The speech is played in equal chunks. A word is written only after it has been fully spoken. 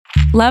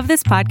Love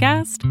this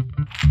podcast?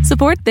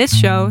 Support this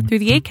show through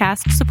the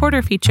Acast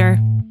supporter feature.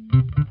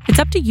 It's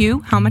up to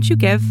you how much you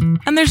give,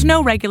 and there's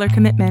no regular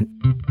commitment.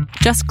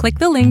 Just click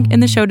the link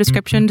in the show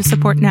description to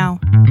support now.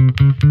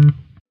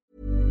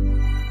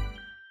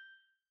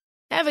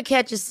 Ever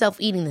catch yourself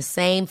eating the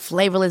same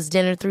flavorless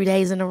dinner 3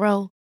 days in a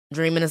row?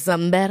 Dreaming of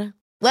something better?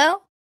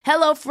 Well,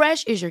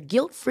 HelloFresh is your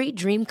guilt-free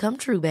dream come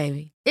true,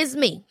 baby. It's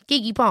me,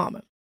 Keke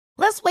Palmer.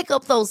 Let's wake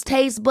up those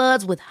taste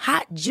buds with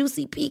hot,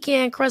 juicy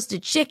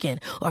pecan-crusted chicken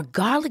or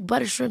garlic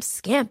butter shrimp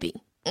scampi.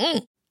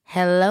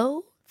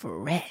 Hello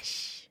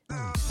Fresh.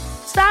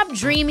 Stop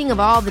dreaming of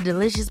all the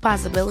delicious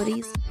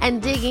possibilities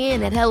and dig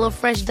in at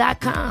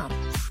HelloFresh.com.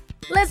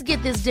 Let's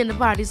get this dinner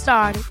party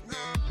started.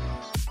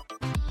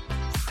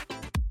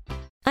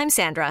 I'm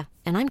Sandra,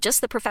 and I'm just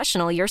the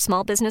professional your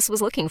small business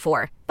was looking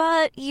for.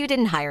 But you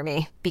didn't hire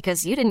me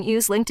because you didn't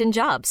use LinkedIn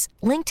Jobs.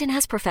 LinkedIn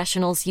has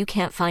professionals you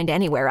can't find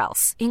anywhere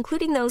else,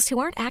 including those who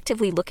aren't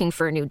actively looking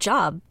for a new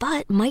job,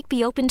 but might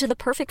be open to the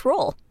perfect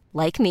role,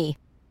 like me.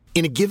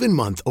 In a given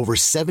month, over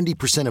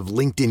 70% of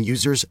LinkedIn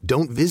users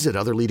don't visit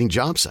other leading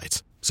job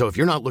sites. So if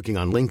you're not looking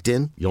on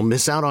LinkedIn, you'll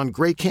miss out on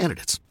great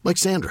candidates like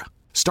Sandra.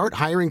 Start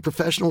hiring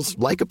professionals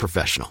like a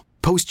professional.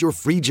 Post your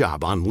free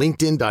job on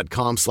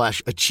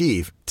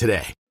linkedin.com/achieve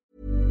today.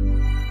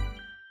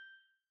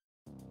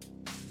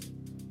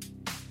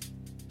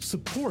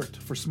 Support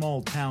for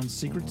Small Town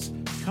Secrets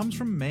comes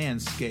from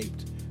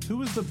Manscaped,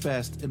 who is the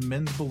best in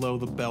men's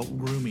below-the-belt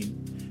grooming.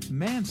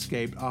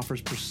 Manscaped offers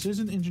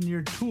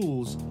precision-engineered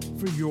tools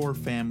for your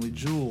family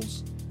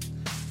jewels.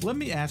 Let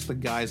me ask the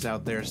guys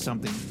out there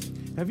something.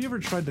 Have you ever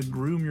tried to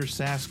groom your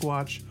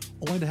Sasquatch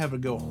only to have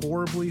it go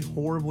horribly,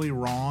 horribly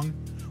wrong?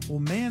 Well,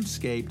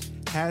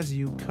 Manscaped has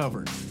you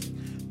covered.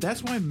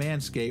 That's why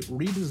Manscaped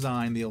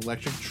redesigned the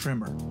electric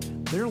trimmer.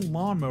 Their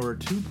Lawnmower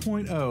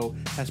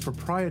 2.0 has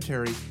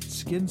proprietary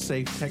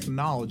skin-safe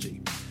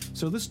technology,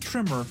 so this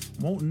trimmer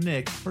won't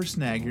nick or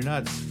snag your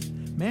nuts.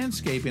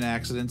 Manscaping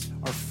accidents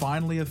are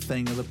finally a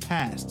thing of the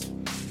past.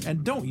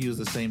 And don't use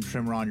the same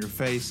trimmer on your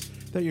face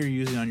that you're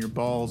using on your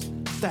balls.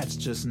 That's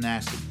just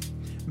nasty.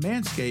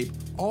 Manscaped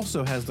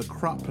also has the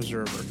Crop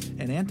Preserver,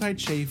 an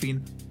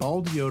anti-chafing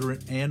ball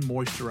deodorant and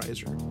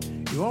moisturizer.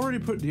 You already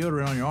put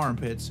deodorant on your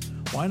armpits,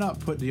 why not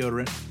put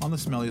deodorant on the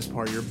smelliest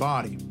part of your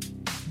body?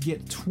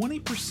 Get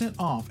 20%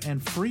 off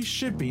and free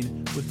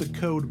shipping with the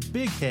code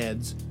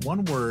BIGHEADS,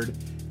 one word,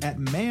 at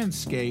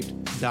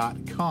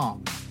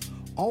manscaped.com.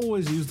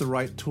 Always use the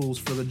right tools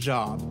for the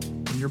job,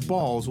 and your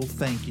balls will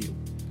thank you.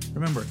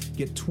 Remember,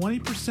 get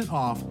 20%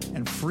 off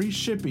and free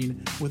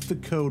shipping with the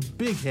code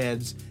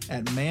BIGHEADS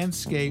at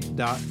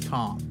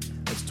manscaped.com.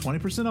 That's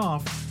 20%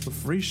 off with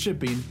free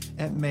shipping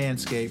at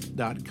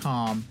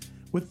manscaped.com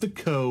with the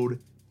code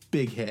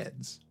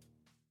BIGHEADS.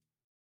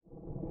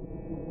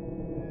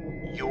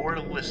 You're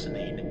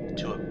listening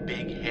to a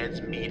Big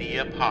Heads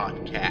Media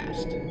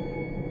podcast.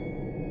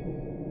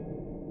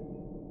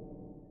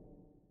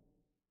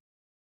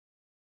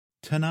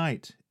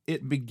 Tonight,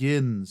 it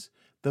begins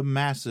the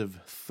massive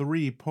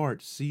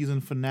 3-part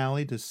season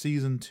finale to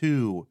Season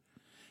 2,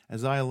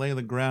 as I lay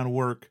the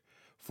groundwork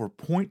for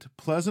Point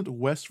Pleasant,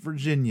 West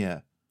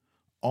Virginia.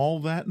 All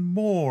that and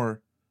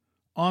more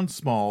on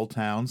Small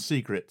Town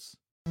Secrets.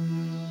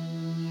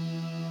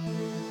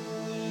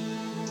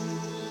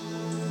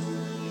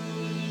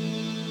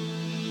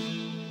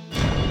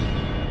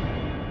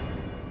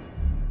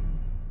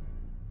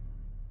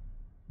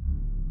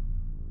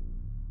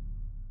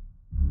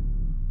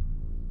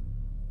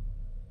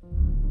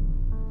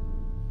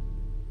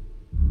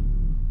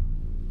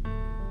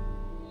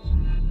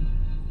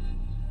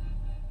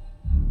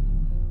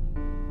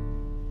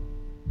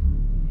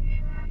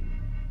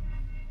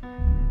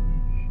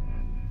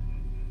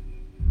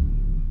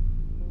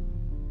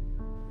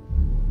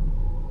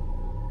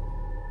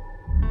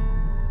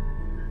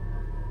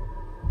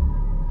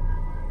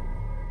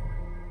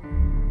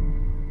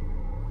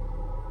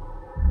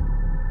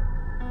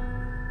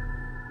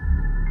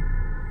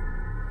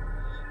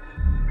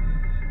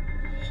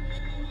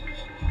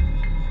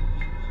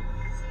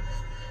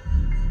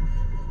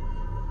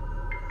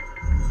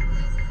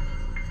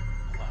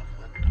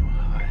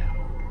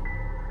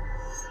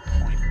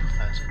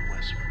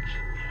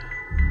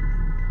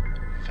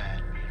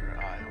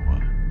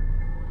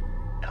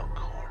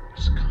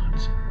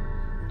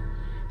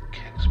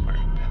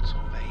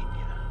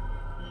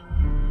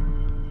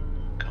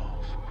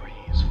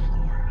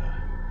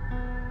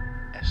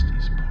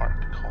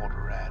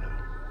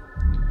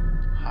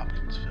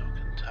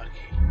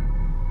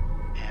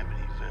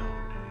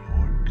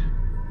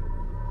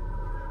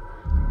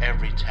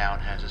 Every town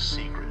has a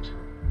secret.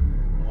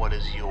 What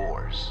is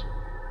yours?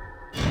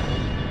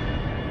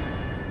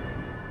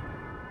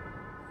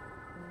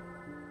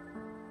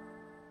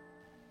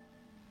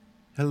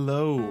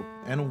 Hello,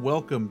 and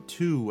welcome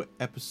to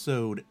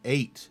episode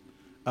 8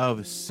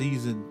 of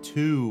season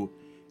 2.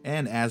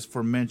 And as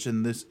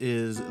aforementioned, this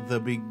is the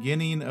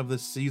beginning of the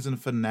season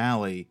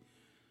finale.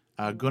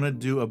 Gonna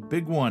do a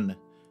big one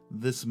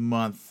this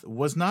month.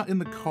 Was not in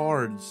the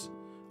cards.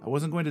 I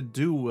wasn't going to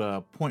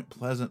do Point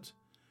Pleasant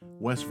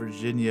West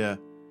Virginia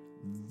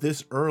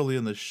this early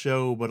in the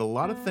show, but a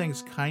lot of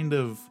things kind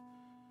of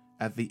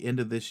at the end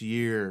of this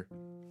year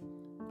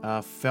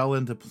fell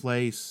into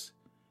place,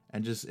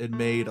 and just it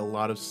made a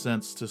lot of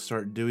sense to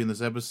start doing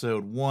this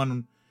episode.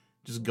 One,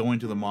 just going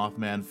to the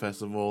Mothman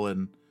Festival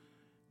and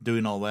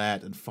doing all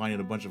that and finding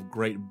a bunch of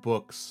great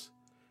books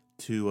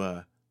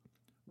to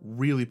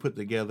really put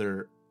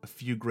together a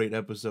few great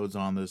episodes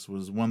on this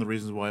was one of the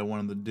reasons why I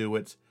wanted to do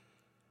it.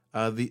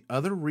 The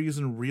other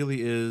reason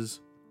really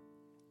is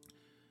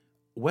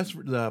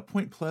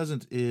Point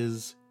Pleasant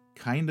is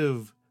kind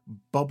of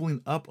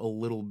bubbling up a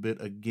little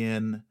bit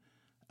again.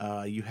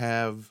 You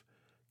have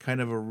kind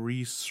of a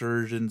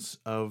resurgence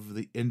of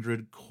the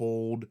Indrid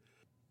Cold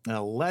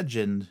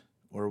legend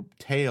or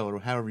tale, or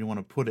however you want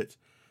to put it,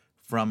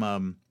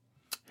 from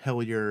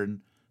Hellier and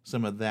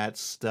some of that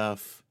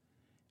stuff.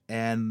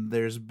 And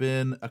there's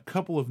been a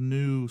couple of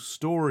new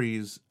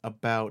stories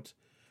about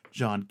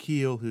John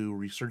Keel, who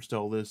researched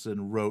all this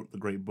and wrote the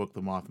great book,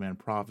 The Mothman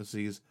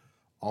Prophecies.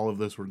 All of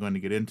this we're going to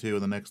get into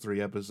in the next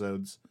 3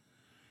 episodes.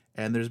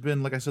 And there's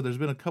been, like I said, there's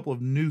been a couple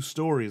of new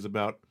stories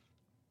about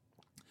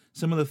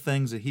some of the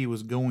things that he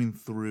was going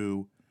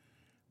through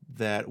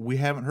that we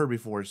haven't heard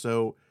before.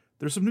 So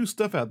there's some new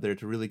stuff out there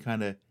to really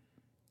kind of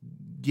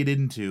get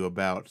into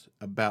about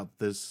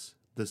this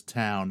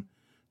town.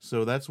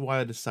 So that's why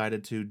I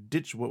decided to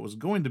ditch what was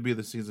going to be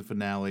the season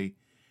finale.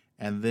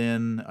 And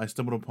then I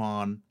stumbled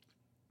upon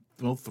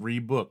 3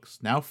 books,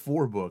 now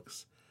 4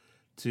 books,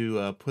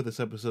 to put this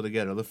episode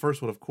together. The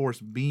first one, of course,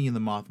 being The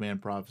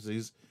Mothman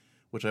Prophecies,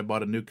 which I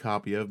bought a new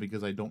copy of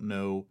because I don't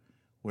know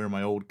where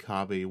my old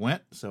copy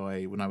went. So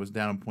when I was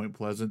down in Point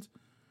Pleasant,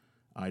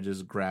 I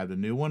just grabbed a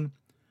new one.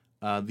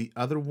 The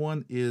other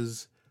one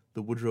is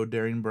the Woodrow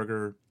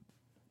Derenberger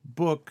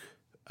book,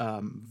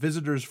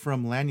 Visitors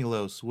from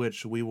Lanulos,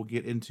 which we will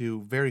get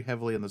into very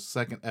heavily in the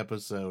second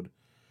episode.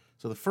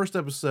 So the first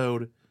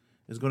episode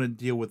is going to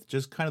deal with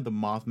just kind of the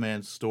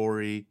Mothman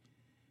story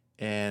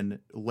and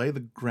lay the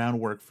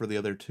groundwork for the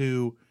other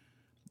 2.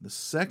 The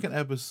second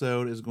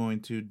episode is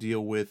going to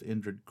deal with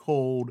Indrid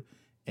Cold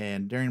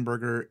and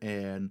Derenberger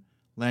and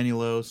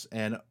Lanulos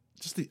and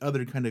just the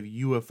other kind of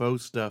UFO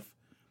stuff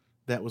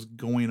that was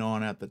going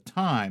on at the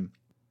time.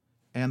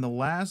 And the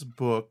last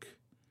book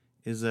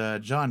is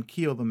John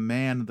Keel, The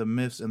Man, the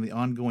Myths, and the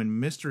Ongoing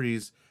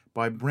Mysteries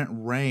by Brent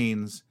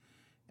Rains.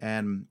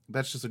 And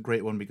that's just a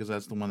great one because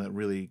that's the one that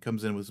really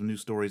comes in with some new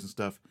stories and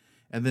stuff.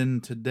 And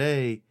then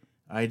today,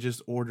 I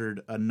just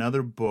ordered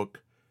another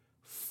book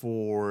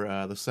for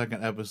the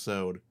second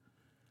episode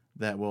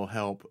that will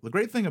help. The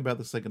great thing about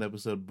the second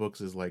episode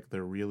books is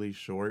they're really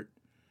short.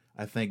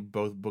 I think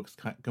both books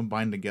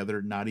combined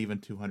together, not even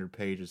 200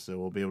 pages, so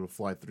we'll be able to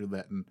fly through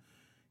that and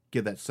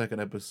get that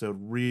second episode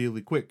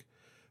really quick.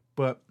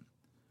 But,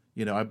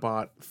 I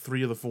bought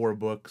 3 of the 4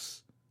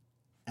 books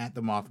at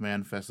the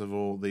Mothman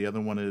Festival. The other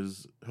one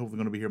is hopefully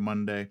going to be here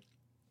Monday.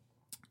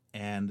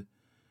 And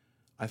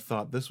I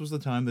thought this was the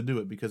time to do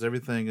it because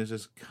everything is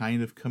just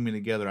kind of coming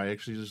together. I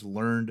actually just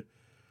learned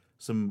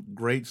some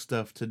great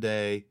stuff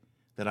today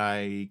that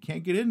I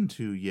can't get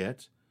into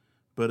yet,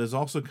 but is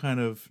also kind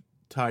of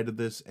tied to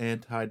this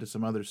and tied to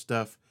some other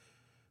stuff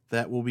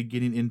that we'll be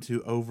getting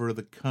into over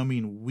the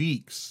coming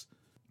weeks.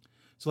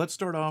 So let's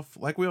start off,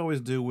 like we always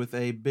do, with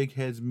a Big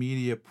Heads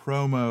Media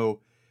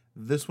promo.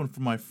 This one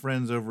from my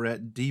friends over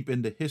at Deep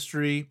Into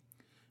History.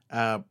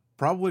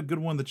 Probably a good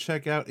one to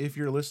check out if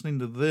you're listening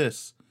to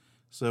this.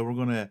 So we're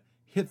going to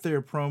hit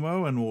their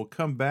promo and we'll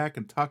come back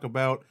and talk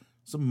about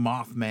some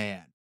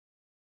Mothman.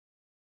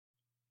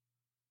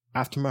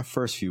 After my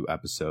first few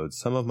episodes,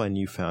 some of my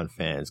newfound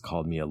fans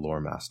called me a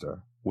lore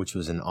master, which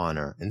was an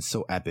honor and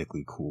so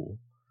epically cool.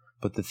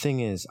 But the thing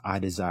is, I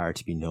desire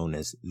to be known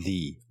as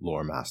the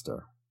lore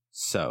master.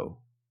 So,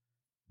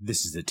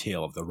 this is the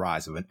tale of the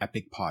rise of an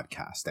epic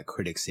podcast that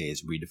critics say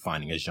is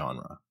redefining a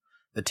genre.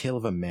 The tale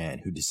of a man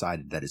who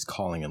decided that his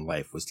calling in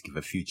life was to give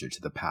a future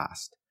to the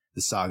past.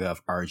 The saga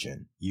of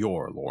Arjun,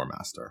 your lore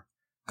master.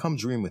 Come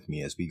dream with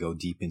me as we go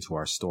deep into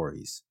our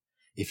stories.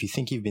 If you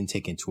think you've been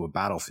taken to a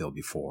battlefield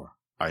before,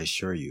 I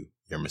assure you,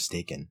 you're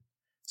mistaken.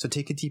 So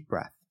take a deep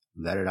breath,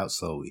 let it out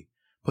slowly,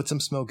 put some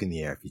smoke in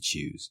the air if you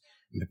choose,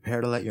 and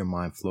prepare to let your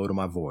mind flow to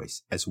my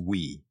voice as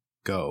we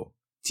go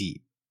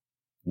deep.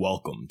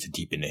 Welcome to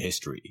Deep Into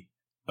History,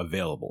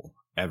 available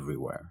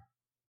everywhere.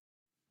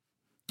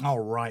 All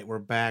right, we're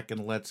back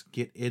and let's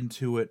get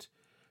into it.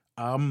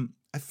 I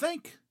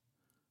think,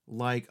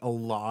 like a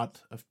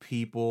lot of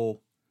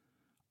people,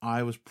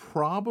 I was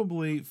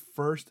probably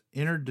first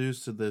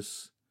introduced to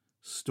this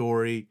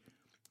story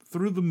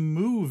through the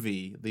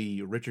movie,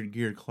 the Richard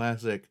Gere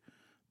classic,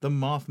 The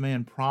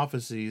Mothman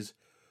Prophecies,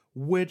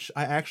 which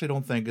I actually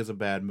don't think is a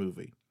bad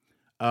movie.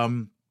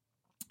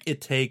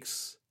 It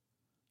takes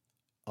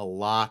a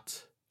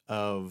lot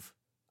of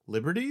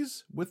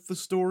liberties with the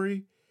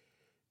story.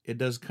 It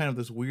does kind of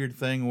this weird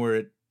thing where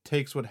it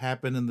takes what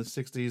happened in the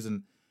 60s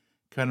and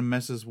kind of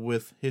messes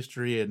with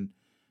history and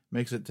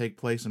makes it take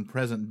place in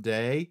present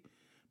day.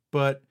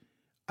 But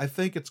I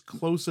think it's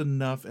close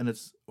enough and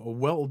it's a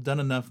well done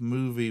enough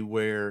movie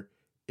where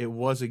it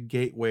was a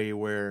gateway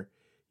where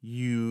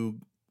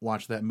you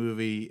watch that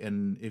movie,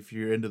 and if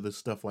you're into this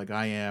stuff like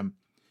I am,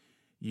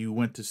 you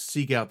went to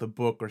seek out the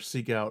book or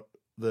seek out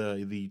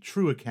the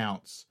true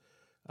accounts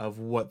of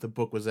what the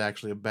book was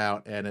actually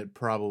about, and it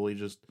probably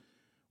just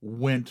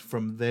went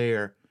from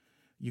there.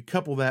 You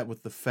couple that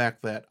with the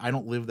fact that I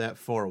don't live that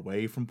far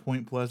away from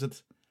Point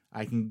Pleasant.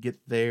 I can get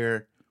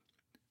there,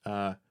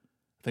 I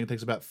think it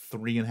takes about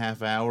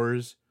 3.5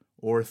 hours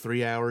or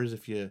 3 hours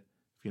if you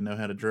know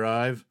how to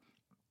drive.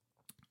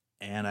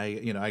 And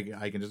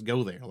I can just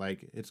go there.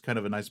 Like, it's kind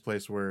of a nice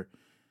place where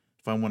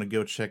if I want to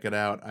go check it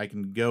out, I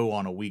can go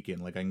on a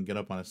weekend. Like, I can get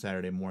up on a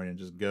Saturday morning and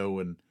just go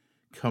and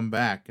come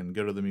back and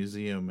go to the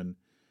museum and,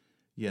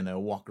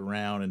 walk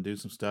around and do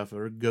some stuff,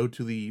 or go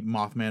to the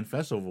Mothman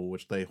Festival,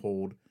 which they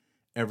hold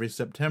every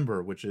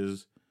September, which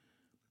is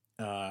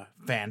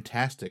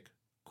fantastic,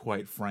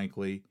 quite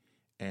frankly.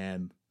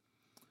 And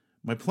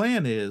my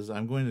plan is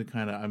I'm going to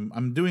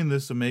I'm doing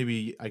this so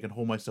maybe I can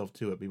hold myself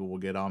to it. People will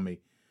get on me.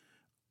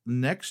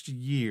 Next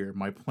year,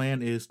 my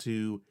plan is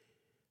to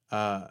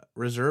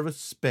reserve a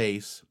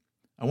space.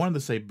 I wanted to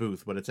say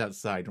booth, but it's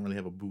outside. You don't really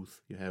have a booth.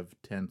 You have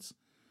tents.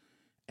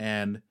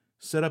 And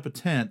set up a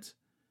tent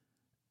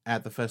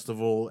at the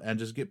festival and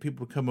just get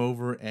people to come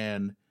over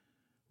and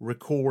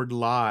record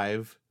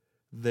live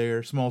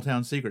their small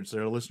town secrets,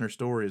 their listener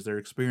stories, their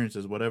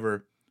experiences,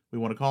 whatever we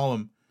want to call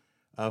them,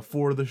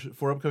 for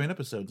upcoming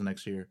episodes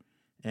next year.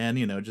 And,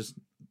 just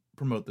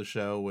promote the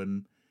show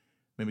and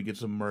maybe get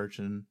some merch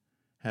and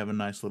have a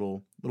nice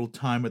little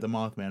time at the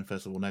Mothman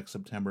Festival next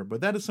September.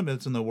 But that is something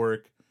that's in the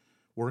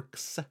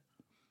works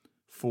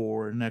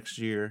for next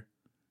year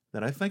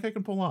that I think I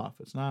can pull off.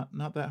 It's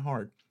not that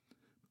hard.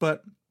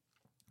 But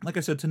like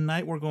I said,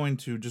 tonight we're going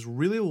to just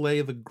really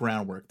lay the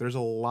groundwork. There's a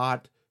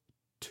lot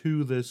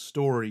to this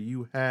story.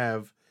 You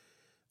have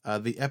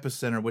the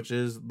epicenter, which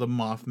is the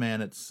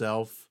Mothman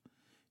itself.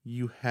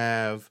 You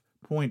have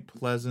Point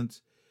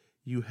Pleasant.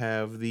 You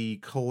have the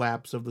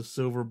collapse of the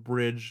Silver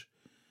Bridge.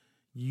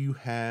 You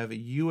have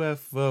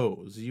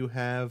UFOs. You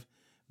have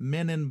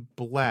Men in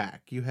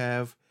Black. You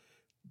have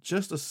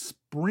just a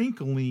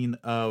sprinkling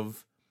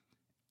of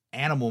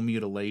animal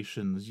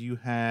mutilations. You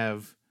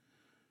have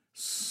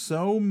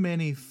so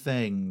many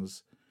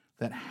things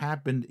that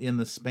happened in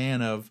the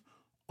span of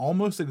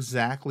almost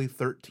exactly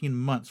 13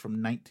 months from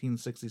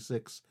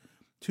 1966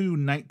 to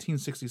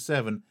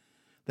 1967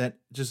 that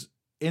just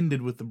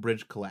ended with the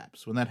bridge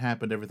collapse. When that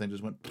happened, everything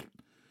just went.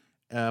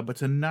 But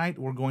tonight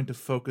we're going to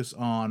focus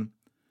on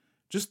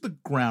just the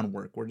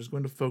groundwork. We're just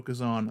going to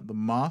focus on the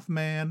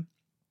Mothman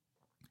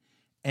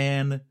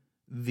and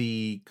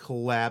the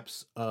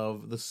collapse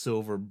of the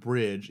Silver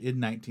Bridge in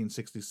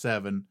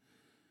 1967.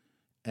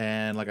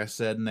 And like I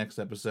said, next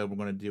episode we're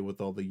going to deal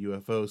with all the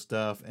UFO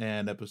stuff.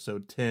 And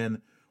episode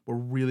 10, we're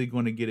really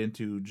going to get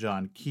into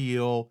John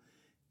Keel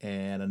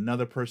and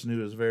another person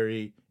who is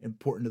very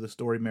important to the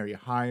story, Mary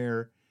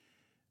Hyre.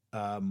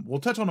 We'll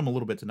touch on them a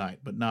little bit tonight,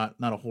 but not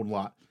a whole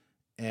lot.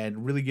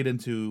 And really get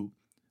into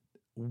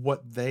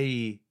what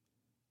they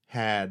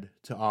had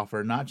to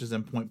offer, not just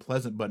in Point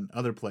Pleasant, but in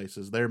other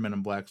places, their Men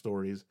in Black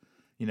stories.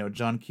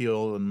 John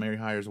Keel and Mary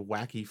Hyre's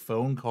wacky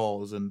phone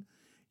calls and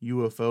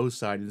UFO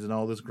sightings and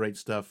all this great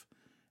stuff.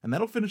 And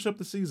that'll finish up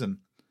the season.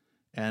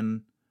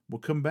 And we'll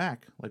come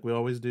back, like we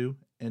always do,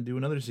 and do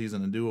another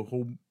season and do a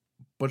whole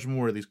bunch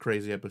more of these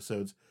crazy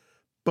episodes.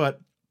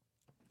 But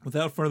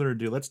without further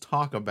ado, let's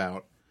talk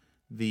about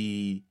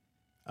the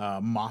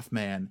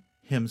Mothman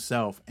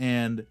himself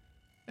and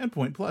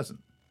Point Pleasant.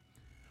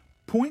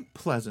 Point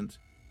Pleasant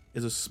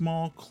is a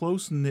small,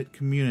 close-knit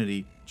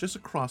community just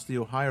across the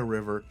Ohio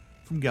River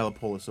from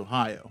Gallipolis,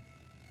 Ohio.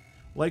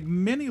 Like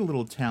many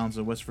little towns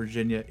in West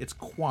Virginia, it's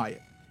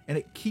quiet, and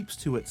it keeps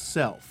to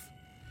itself.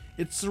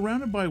 It's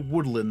surrounded by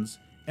woodlands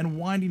and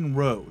winding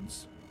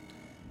roads.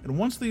 And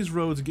once these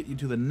roads get you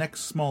to the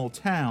next small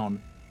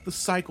town, the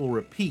cycle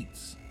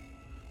repeats.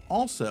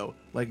 Also,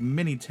 like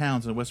many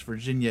towns in West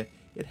Virginia,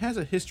 it has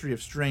a history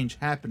of strange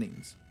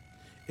happenings.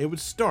 It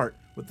would start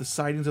with the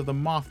sightings of the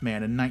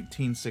Mothman in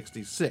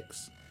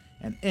 1966,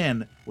 and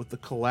end with the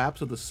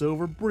collapse of the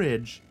Silver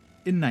Bridge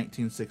in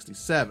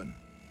 1967.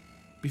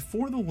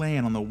 Before the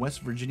land on the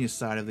West Virginia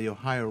side of the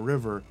Ohio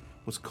River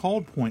was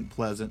called Point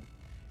Pleasant,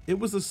 it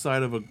was the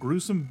site of a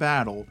gruesome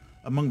battle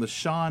among the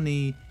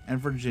Shawnee and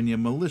Virginia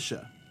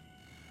militia.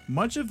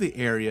 Much of the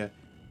area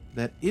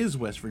that is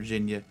West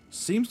Virginia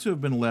seems to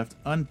have been left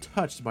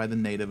untouched by the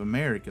Native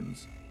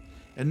Americans,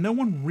 and no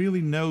one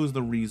really knows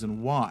the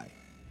reason why.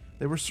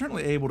 They were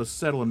certainly able to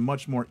settle in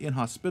much more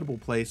inhospitable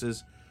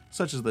places,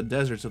 such as the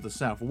deserts of the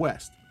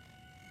Southwest.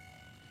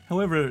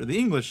 However, the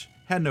English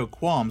had no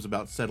qualms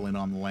about settling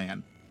on the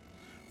land.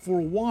 For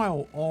a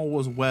while, all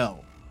was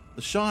well.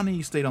 The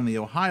Shawnee stayed on the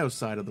Ohio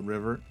side of the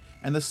river,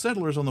 and the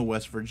settlers on the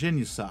West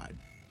Virginia side.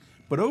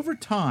 But over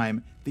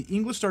time, the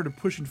English started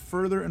pushing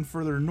further and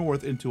further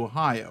north into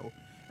Ohio,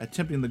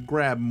 attempting to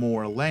grab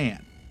more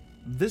land.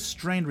 This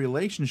strained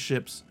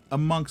relationships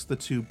amongst the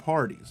two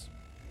parties.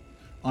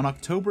 On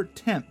October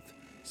 10th,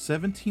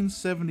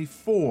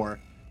 1774,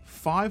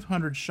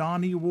 500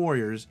 Shawnee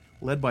warriors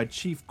led by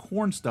Chief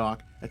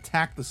Cornstalk,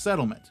 attacked the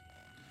settlement.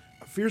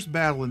 A fierce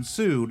battle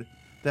ensued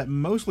that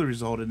mostly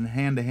resulted in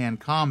hand-to-hand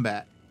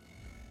combat.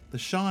 The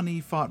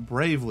Shawnee fought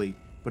bravely,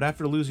 but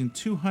after losing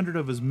 200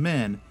 of his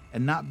men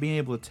and not being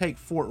able to take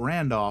Fort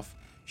Randolph,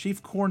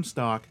 Chief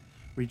Cornstalk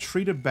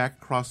retreated back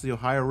across the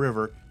Ohio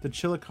River to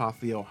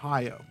Chillicothe,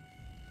 Ohio.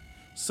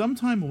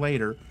 Sometime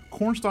later,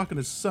 Cornstalk and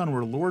his son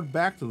were lured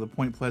back to the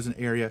Point Pleasant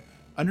area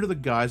under the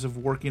guise of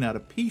working out a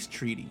peace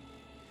treaty.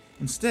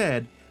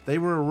 Instead, they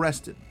were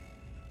arrested.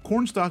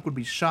 Cornstalk would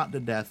be shot to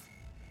death,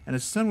 and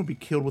his son would be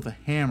killed with a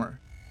hammer.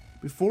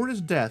 Before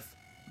his death,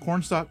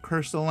 Cornstalk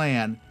cursed the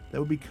land that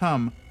would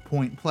become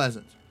Point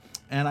Pleasant.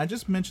 And I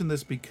just mentioned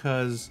this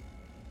because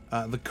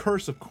the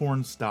curse of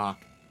Cornstalk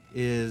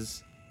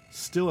is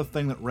still a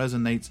thing that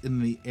resonates in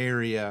the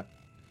area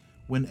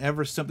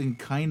whenever something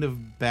kind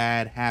of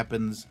bad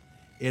happens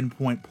in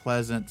Point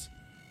Pleasant.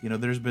 You know,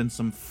 there's been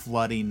some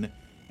flooding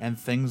and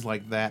things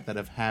like that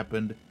have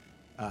happened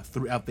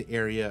throughout the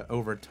area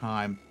over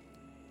time.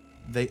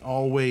 They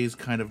always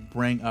kind of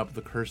bring up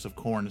the curse of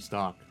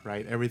Cornstalk,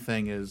 right?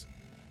 Everything is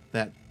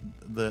that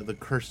the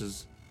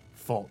curse's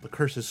fault. The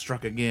curse has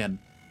struck again.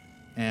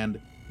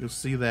 And you'll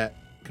see that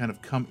kind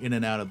of come in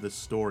and out of this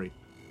story.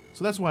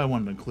 So that's why I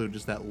wanted to include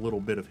just that little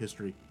bit of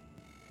history.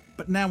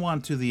 But now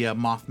on to the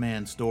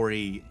Mothman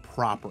story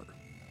proper.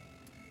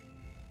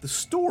 The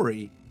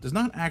story does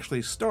not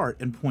actually start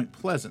in Point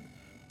Pleasant,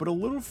 but a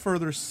little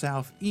further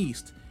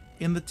southeast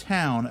in the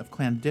town of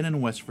Clendenin,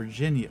 West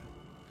Virginia.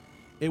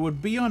 It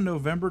would be on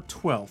November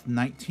 12,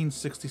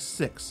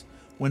 1966,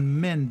 when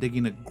men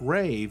digging a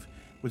grave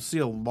would see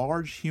a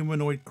large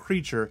humanoid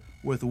creature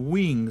with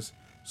wings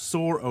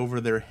soar over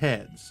their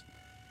heads.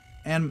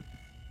 And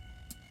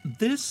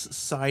this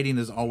sighting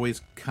has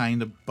always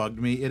kind of bugged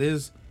me. It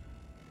is,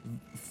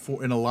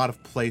 in a lot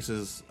of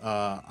places,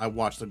 I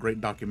watched the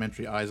great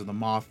documentary Eyes of the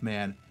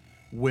Mothman,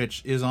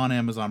 which is on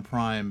Amazon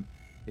Prime.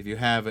 If you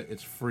have it,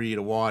 it's free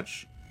to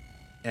watch,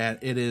 and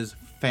it is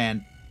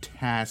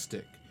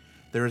fantastic.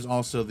 There is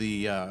also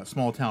the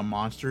Small Town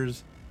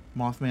Monsters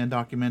Mothman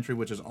documentary,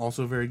 which is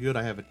also very good.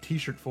 I have a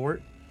t-shirt for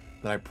it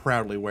that I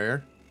proudly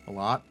wear a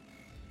lot.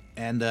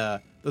 And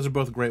those are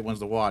both great ones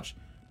to watch.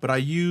 But I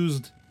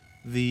used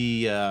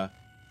the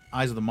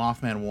Eyes of the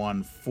Mothman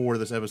one for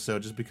this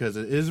episode just because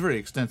it is very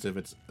extensive.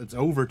 It's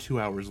over 2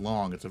 hours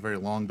long. It's a very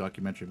long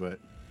documentary, but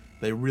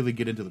they really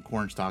get into the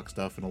Cornstalk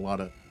stuff and a lot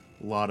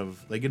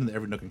of they get into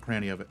every nook and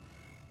cranny of it.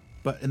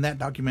 But in that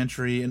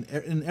documentary and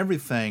in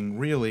everything,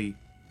 really,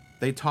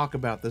 they talk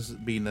about this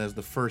being as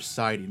the first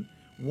sighting.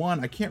 One,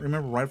 I can't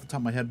remember right off the top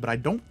of my head, but I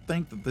don't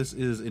think that this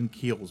is in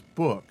Keel's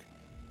book.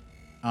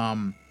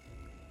 And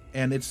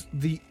it's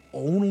the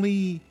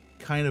only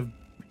kind of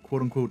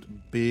quote-unquote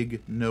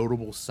big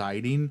notable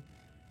sighting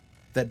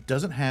that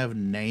doesn't have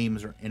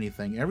names or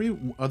anything. Every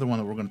other one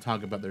that we're going to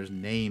talk about, there's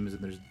names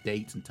and there's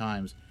dates and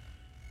times,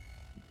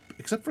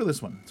 except for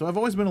this one. So I've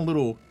always been a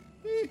little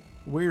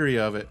wary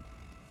of it,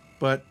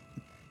 but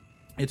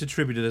it's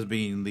attributed as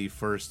being the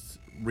first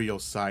real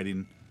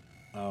sighting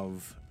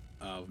of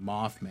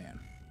Mothman.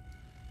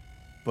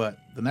 But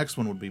the next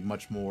one would be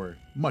much more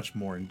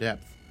in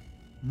depth.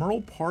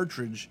 Merle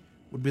Partridge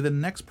would be the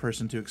next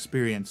person to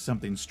experience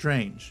something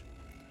strange.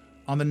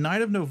 On the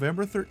night of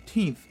November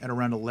 13th at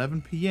around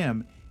 11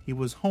 p.m., he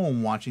was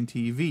home watching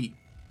TV.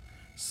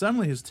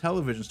 Suddenly his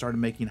television started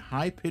making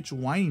high-pitched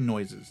whining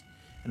noises,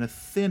 and a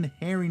thin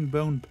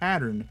herringbone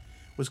pattern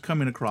was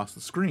coming across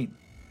the screen.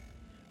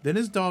 Then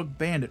his dog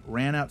Bandit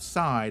ran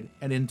outside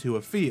and into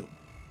a field.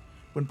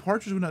 When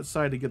Partridge went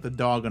outside to get the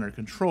dog under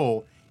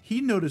control,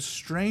 he noticed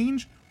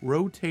strange,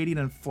 rotating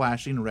and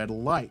flashing red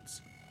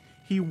lights.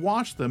 He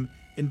watched them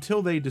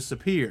until they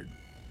disappeared.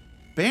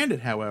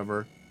 Bandit,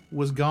 however,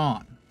 was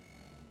gone.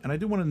 And I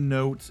do want to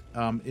note,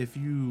 if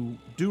you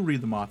do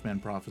read the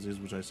Mothman Prophecies,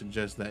 which I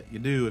suggest that you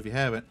do if you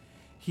haven't,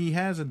 he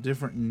has a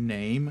different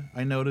name,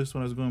 I noticed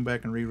when I was going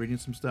back and rereading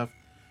some stuff.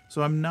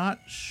 So I'm not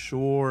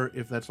sure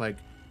if that's like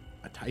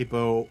a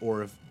typo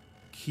or if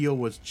Keel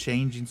was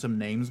changing some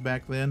names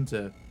back then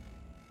to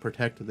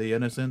protect the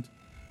innocent.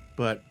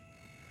 But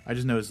I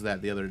just noticed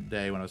that the other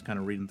day when I was kind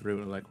of reading through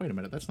it. I was like, wait a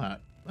minute, those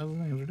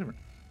names are different.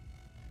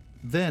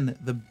 Then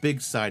the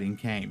big sighting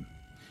came.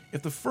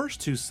 If the first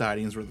two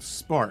sightings were the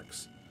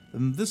sparks,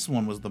 then this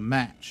one was the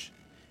match.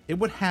 It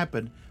would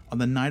happen on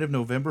the night of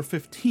November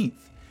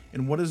 15th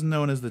in what is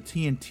known as the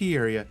TNT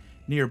area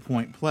near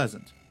Point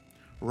Pleasant.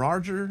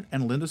 Roger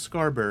and Linda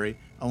Scarberry,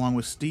 along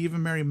with Steve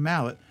and Mary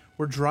Mallett,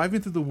 were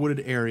driving through the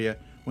wooded area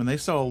when they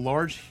saw a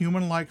large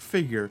human-like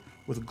figure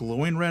with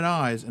glowing red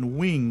eyes and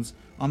wings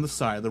on the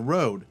side of the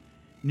road,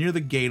 near the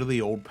gate of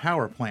the old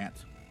power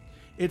plant.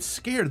 It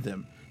scared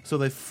them, so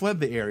they fled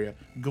the area,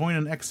 going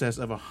in excess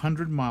of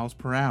 100 miles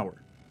per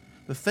hour.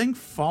 The thing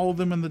followed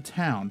them in the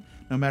town,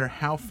 no matter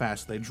how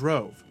fast they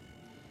drove.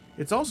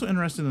 It's also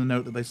interesting to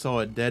note that they saw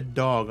a dead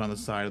dog on the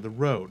side of the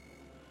road.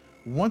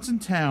 Once in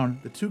town,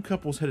 the two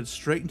couples headed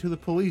straight into the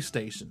police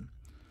station.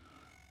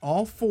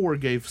 All four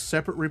gave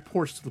separate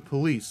reports to the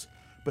police,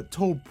 but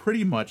told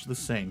pretty much the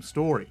same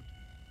story.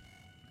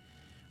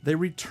 They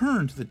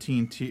returned to the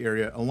TNT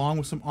area along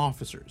with some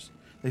officers.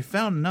 They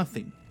found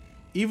nothing.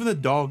 Even the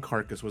dog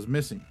carcass was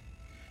missing.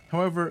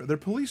 However, their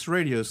police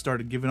radios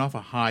started giving off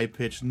a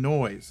high-pitched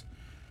noise,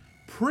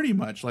 pretty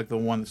much like the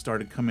one that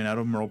started coming out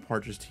of Merle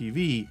Partridge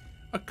TV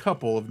a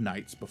couple of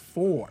nights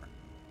before.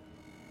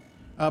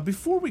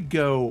 Before we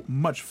go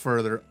much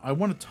further, I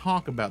want to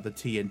talk about the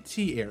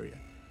TNT area.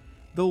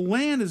 The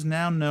land is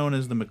now known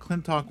as the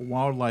McClintock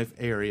Wildlife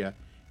Area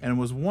and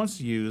was once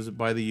used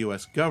by the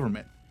U.S.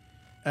 government.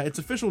 Its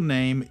official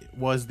name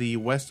was the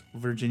West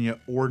Virginia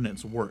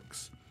Ordnance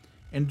Works.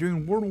 And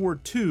during World War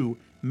II,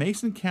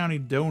 Mason County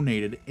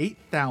donated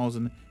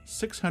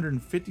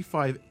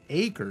 8,655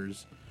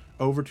 acres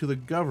over to the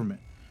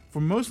government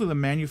for mostly the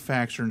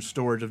manufacture and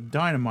storage of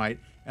dynamite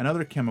and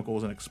other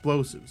chemicals and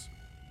explosives.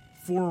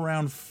 For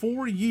around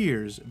 4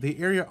 years, the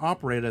area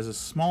operated as a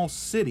small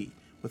city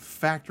with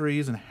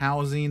factories and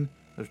housing.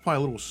 There's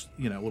probably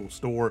a little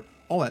store,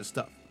 all that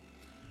stuff.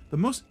 The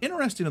most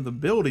interesting of the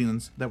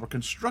buildings that were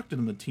constructed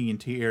in the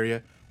TNT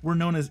area were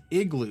known as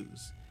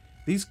igloos.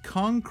 These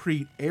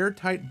concrete,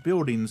 airtight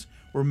buildings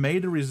were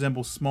made to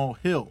resemble small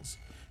hills.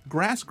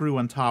 Grass grew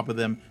on top of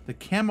them to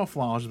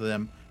camouflage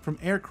them from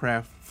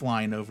aircraft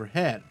flying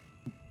overhead.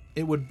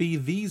 It would be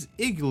these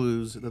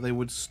igloos that they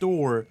would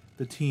store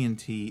the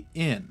TNT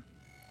in.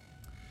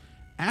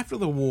 After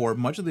the war,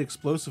 much of the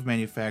explosive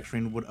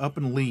manufacturing would up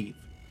and leave.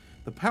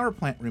 The power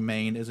plant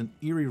remained as an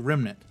eerie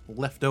remnant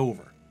left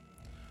over.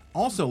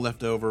 Also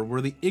left over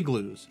were the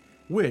igloos,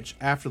 which,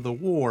 after the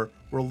war,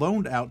 were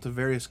loaned out to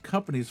various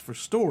companies for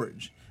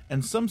storage,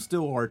 and some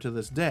still are to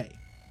this day.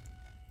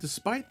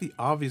 Despite the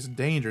obvious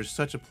dangers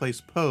such a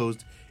place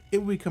posed, it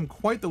would become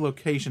quite the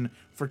location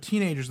for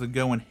teenagers to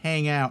go and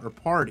hang out or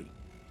party.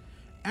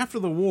 After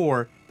the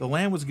war, the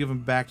land was given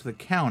back to the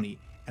county,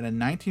 and in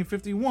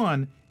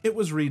 1951, it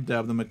was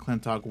redubbed the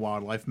McClintock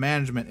Wildlife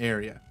Management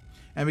Area,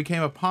 and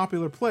became a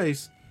popular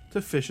place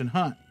to fish and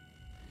hunt.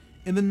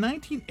 In the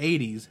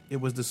 1980s,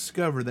 it was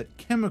discovered that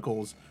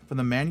chemicals from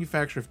the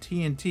manufacture of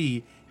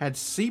TNT had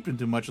seeped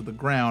into much of the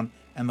ground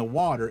and the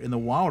water in the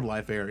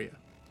wildlife area.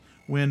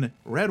 When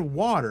red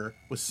water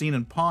was seen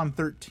in Pond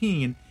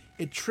 13,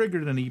 it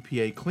triggered an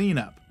EPA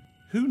cleanup.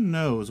 Who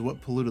knows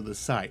what polluted the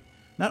site?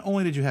 Not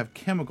only did you have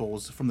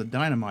chemicals from the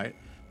dynamite,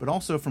 but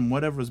also from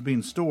whatever was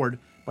being stored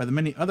by the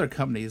many other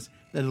companies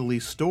that had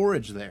leased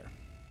storage there.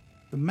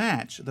 The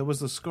match that was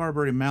the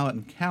Scarberry Mallet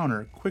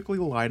encounter quickly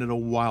lighted a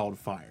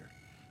wildfire.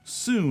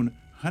 Soon,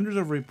 hundreds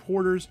of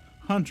reporters,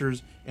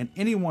 hunters, and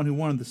anyone who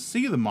wanted to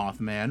see the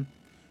Mothman,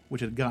 which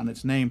had gotten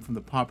its name from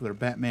the popular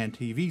Batman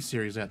TV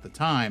series at the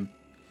time,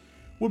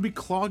 would be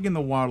clogging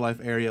the wildlife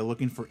area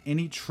looking for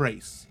any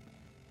trace.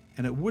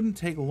 And it wouldn't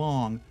take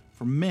long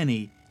for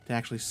many to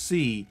actually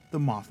see the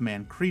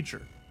Mothman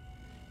creature.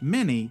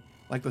 Many,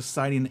 like the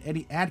sighting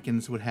Eddie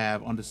Atkins would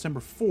have on December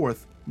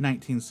 4th,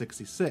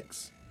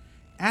 1966.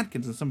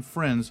 Atkins and some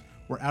friends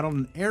were out on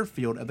an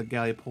airfield at the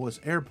Gallipolis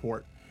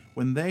Airport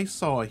when they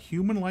saw a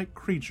human-like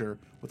creature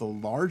with a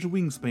large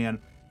wingspan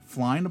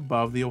flying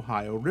above the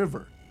Ohio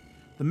River.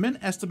 The men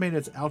estimated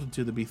its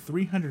altitude to be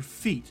 300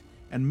 feet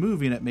and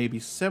moving at maybe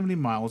 70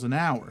 miles an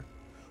hour.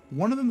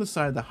 One of them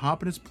decided to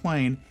hop in his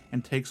plane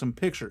and take some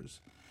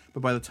pictures, but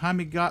by the time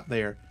he got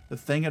there, the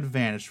thing had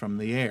vanished from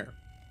the air.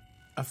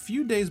 A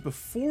few days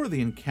before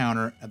the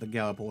encounter at the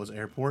Gallipolis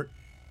Airport,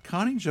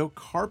 Connie Jo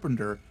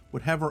Carpenter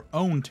would have her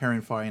own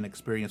terrifying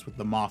experience with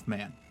the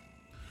Mothman.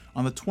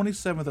 On the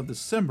 27th of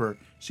December,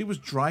 she was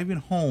driving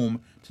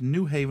home to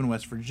New Haven,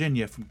 West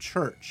Virginia from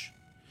church,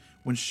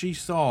 when she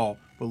saw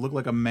what looked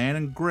like a man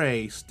in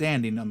gray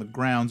standing on the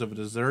grounds of a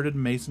deserted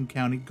Mason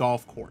County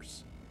golf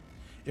course.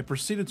 It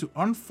proceeded to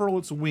unfurl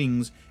its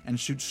wings and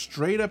shoot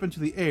straight up into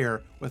the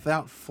air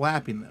without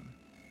flapping them.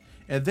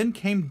 It then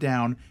came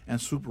down and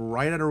swooped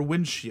right at her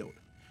windshield.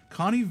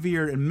 Connie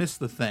veered and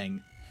missed the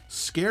thing.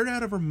 Scared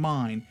out of her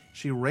mind,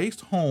 she raced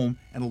home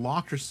and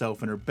locked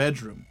herself in her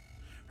bedroom.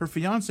 Her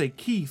fiancé,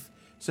 Keith,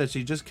 said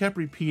she just kept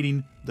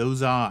repeating,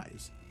 "Those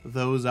eyes,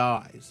 those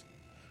eyes."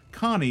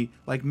 Connie,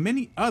 like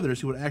many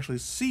others who would actually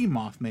see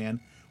Mothman,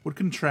 would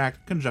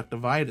contract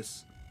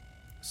conjunctivitis.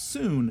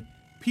 Soon,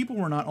 people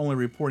were not only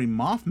reporting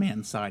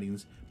Mothman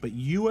sightings, but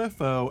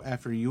UFO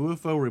after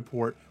UFO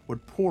report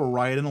would pour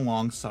right in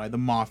alongside the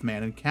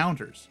Mothman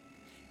encounters.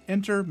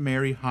 Enter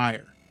Mary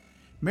Hyre.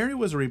 Mary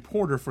was a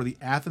reporter for the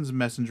Athens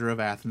Messenger of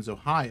Athens,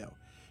 Ohio.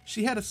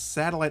 She had a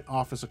satellite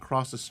office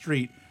across the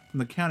street from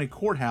the county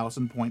courthouse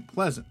in Point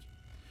Pleasant.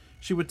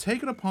 She would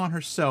take it upon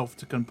herself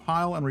to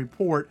compile and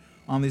report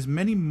on these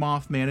many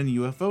Mothman and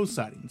UFO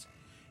sightings.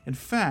 In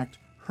fact,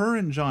 her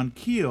and John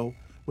Keel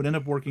would end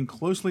up working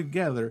closely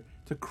together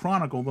to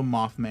chronicle the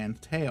Mothman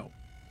tale.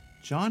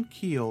 John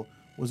Keel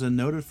was a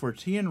noted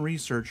Fortean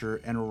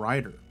researcher and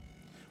writer.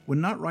 When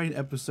not writing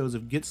episodes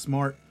of Get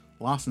Smart,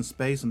 Lost in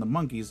Space, and The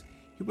Monkees,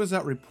 he was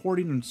out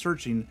reporting and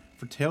searching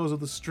for tales of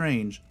the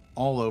strange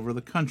all over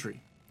the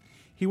country.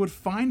 He would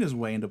find his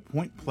way into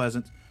Point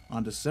Pleasant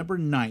on December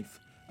 9th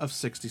of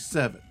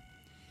 67.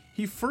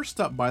 He first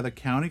stopped by the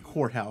county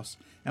courthouse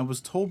and was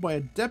told by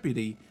a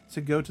deputy to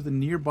go to the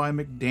nearby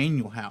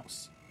McDaniel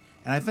house.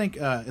 And I think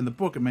in the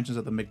book it mentions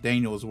that the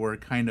McDaniels were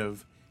kind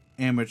of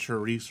amateur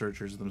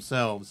researchers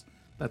themselves.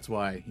 That's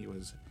why he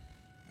was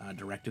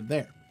directed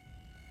there.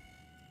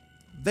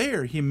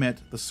 There he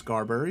met the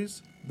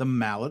Scarberrys, the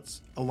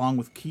Mallets, along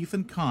with Keith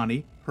and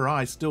Connie, her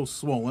eyes still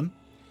swollen,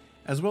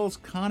 as well as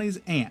Connie's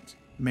aunt,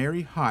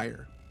 Mary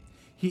Hyre.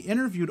 He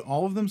interviewed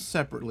all of them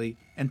separately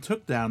and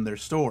took down their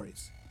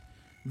stories.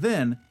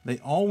 Then they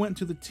all went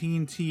to the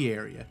TNT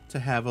area to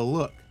have a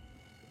look.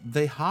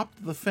 They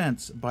hopped the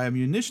fence by a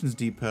munitions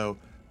depot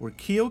where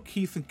Keel,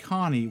 Keith, and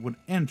Connie would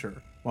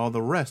enter while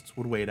the rest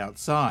would wait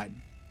outside.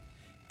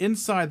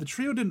 Inside, the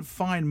trio didn't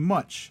find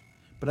much,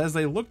 but as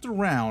they looked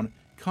around,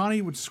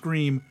 Connie would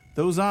scream,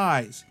 "Those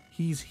eyes!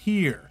 He's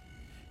here!"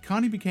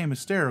 Connie became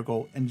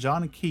hysterical, and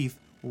John and Keith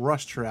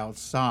rushed her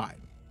outside.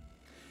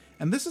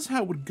 And this is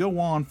how it would go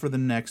on for the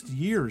next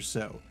year or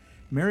so.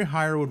 Mary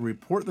Hyre would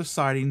report the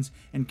sightings,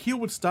 and Keel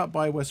would stop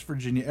by West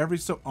Virginia every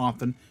so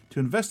often to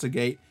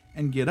investigate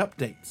and get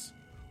updates.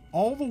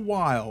 All the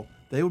while,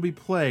 they would be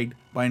plagued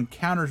by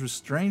encounters with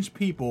strange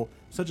people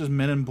such as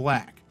men in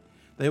black.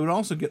 They would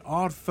also get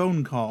odd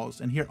phone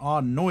calls and hear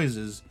odd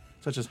noises,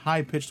 such as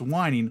high-pitched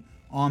whining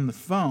on the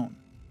phone.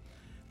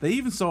 They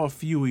even saw a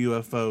few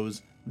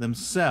UFOs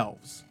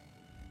themselves.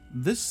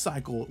 This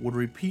cycle would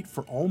repeat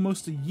for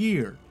almost a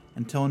year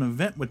until an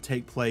event would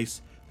take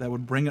place that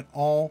would bring it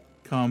all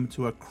come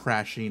to a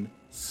crashing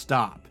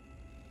stop.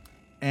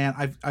 And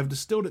I've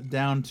distilled it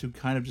down to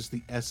kind of just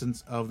the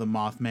essence of the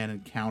Mothman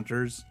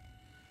encounters.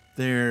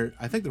 There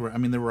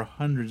were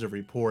hundreds of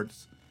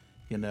reports,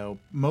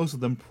 most of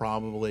them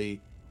probably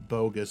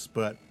bogus,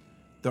 but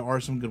there are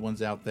some good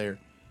ones out there.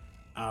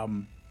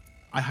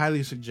 I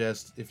highly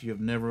suggest, if you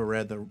have never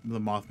read the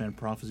Mothman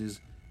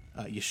Prophecies,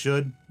 you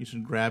should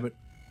grab it.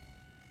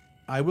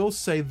 I will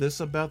say this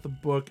about the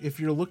book: if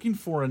you're looking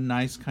for a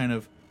nice kind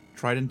of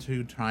tried and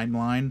true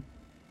timeline,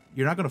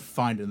 you're not going to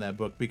find it in that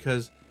book,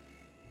 because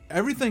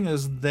everything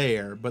is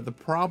there. But the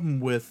problem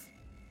with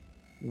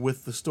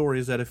the story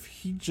is that if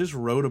he just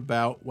wrote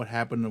about what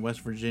happened in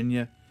West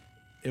Virginia,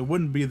 it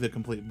wouldn't be the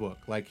complete book.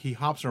 Like, he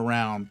hops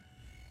around.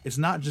 It's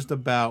not just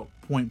about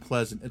Point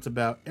Pleasant. It's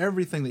about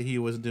everything that he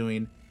was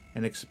doing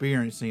and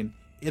experiencing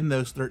in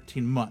those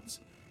 13 months.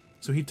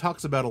 So he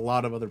talks about a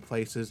lot of other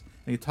places,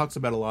 and he talks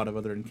about a lot of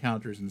other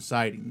encounters and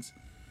sightings.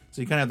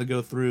 So you kind of have to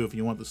go through, if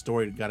you want the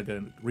story, you got to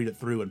go read it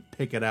through and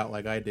pick it out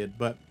like I did.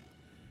 But,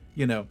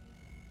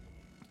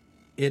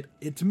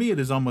 it to me, it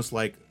is almost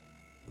like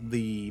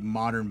the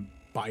modern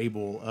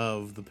Bible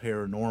of the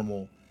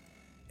paranormal.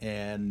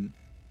 And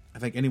I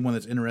think anyone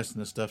that's interested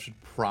in this stuff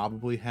should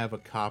probably have a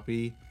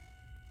copy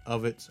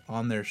of it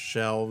on their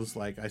shelves.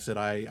 Like I said,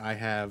 I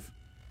have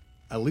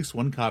at least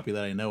one copy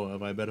that I know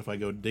of. I bet if I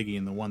go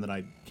digging, the one that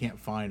I can't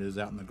find is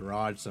out in the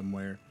garage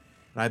somewhere.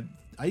 And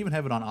I even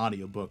have it on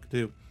audiobook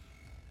too.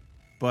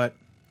 But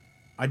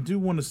I do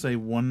want to say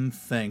one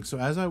thing. So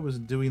as I was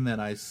doing that,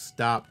 I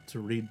stopped to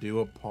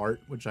redo a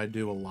part, which I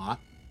do a lot.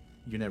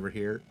 You never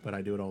hear it, but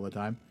I do it all the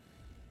time.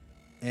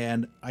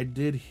 And I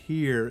did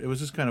hear, it was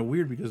just kind of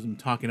weird because I'm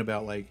talking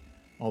about like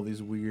all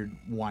these weird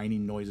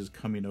whining noises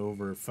coming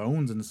over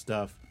phones and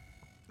stuff.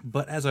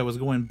 But as I was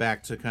going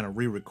back to kind of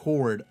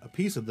re-record a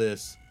piece of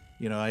this,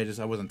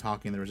 I wasn't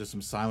talking. There was just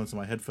some silence in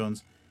my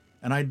headphones.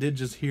 And I did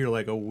just hear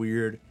like a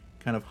weird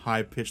kind of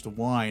high-pitched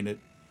whine. It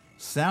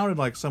sounded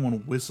like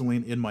someone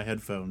whistling in my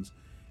headphones.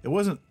 It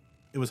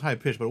was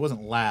high-pitched, but it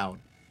wasn't loud.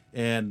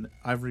 And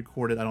I've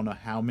recorded I don't know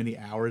how many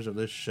hours of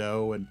this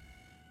show, and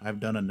I've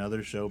done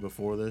another show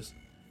before this.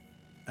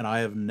 And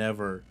I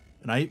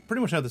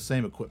pretty much have the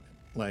same equipment,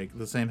 like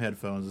the same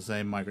headphones, the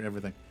same mic,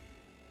 everything.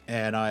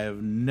 And I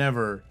have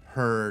never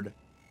heard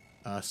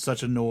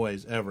such a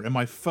noise ever. And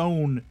my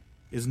phone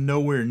is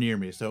nowhere near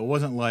me, so it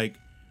wasn't like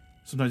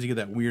sometimes you get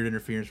that weird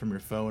interference from your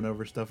phone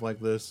over stuff like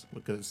this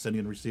because it's sending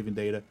and receiving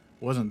data. It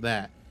wasn't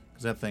that,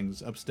 because that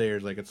thing's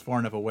upstairs, like it's far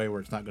enough away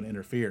where it's not going to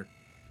interfere.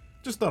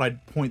 Just thought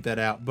I'd point that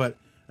out. But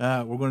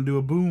we're going to do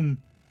a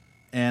boom,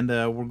 and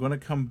we're going to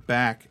come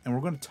back, and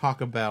we're going to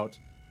talk about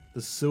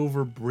the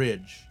Silver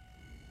Bridge.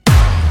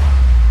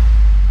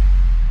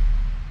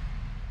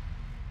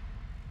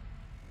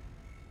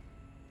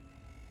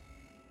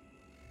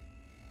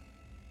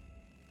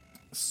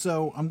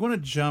 So I'm going to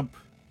jump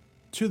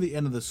to the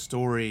end of the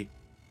story,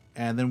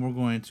 and then we're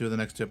going to, the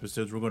next two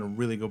episodes, we're going to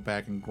really go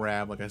back and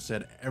grab, like I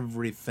said,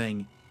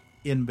 everything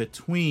in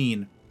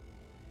between.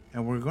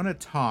 And we're going to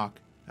talk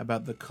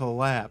about the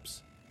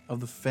collapse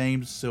of the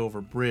famed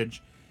Silver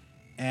Bridge.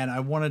 And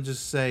I want to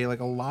just say, like,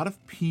 a lot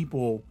of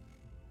people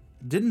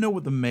didn't know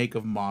what to make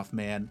of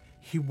Mothman.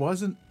 He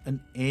wasn't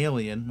an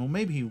alien. Well,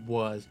 maybe he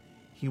was.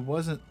 He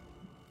wasn't,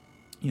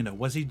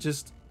 was he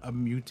just a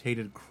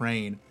mutated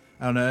crane?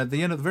 I don't know. At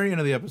the very end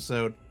of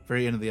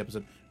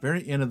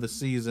the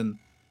season,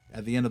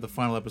 at the end of the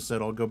final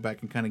episode, I'll go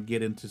back and kind of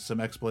get into some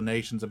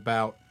explanations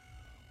about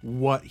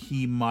what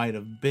he might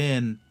have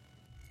been.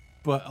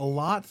 But a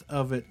lot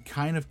of it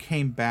kind of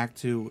came back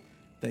to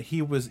that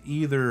he was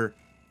either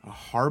a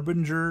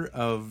harbinger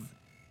of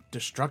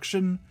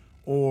destruction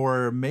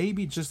or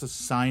maybe just a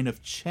sign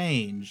of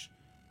change.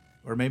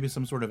 or maybe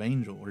some sort of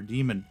angel or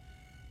demon.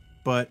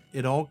 But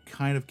it all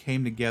kind of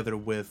came together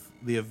with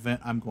the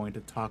event I'm going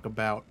to talk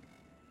about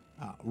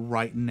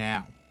right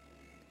now.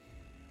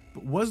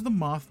 But was the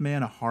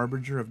Mothman a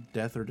harbinger of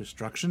death or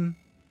destruction?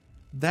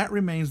 That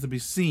remains to be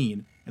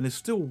seen and is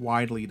still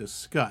widely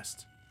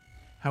discussed.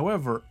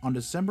 However, on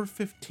December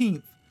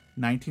 15th,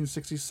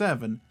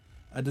 1967,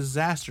 a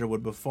disaster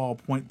would befall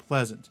Point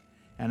Pleasant,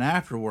 and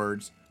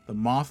afterwards, the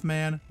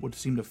Mothman would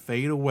seem to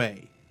fade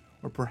away,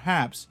 or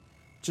perhaps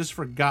just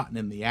forgotten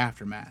in the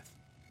aftermath.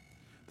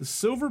 The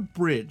Silver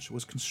Bridge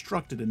was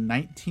constructed in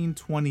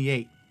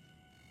 1928.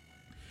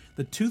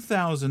 The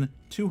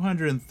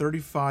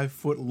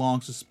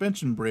 2,235-foot-long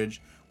suspension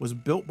bridge was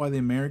built by the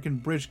American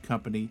Bridge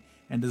Company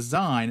and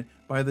designed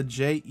by the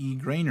J.E.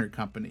 Grainer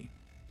Company.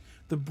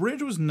 The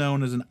bridge was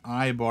known as an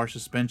I-bar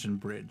suspension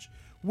bridge,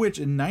 which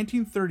in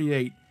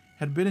 1938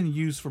 had been in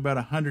use for about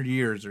 100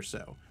 years or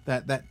so,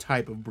 that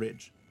type of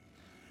bridge.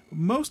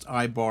 Most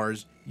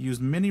I-bars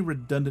used many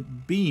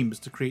redundant beams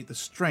to create the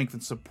strength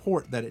and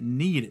support that it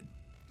needed.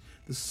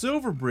 The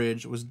Silver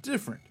Bridge was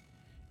different.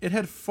 It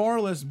had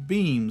far less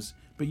beams,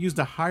 but used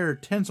a higher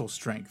tensile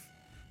strength.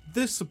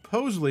 This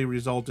supposedly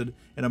resulted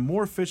in a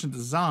more efficient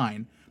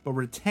design, but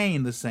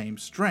retained the same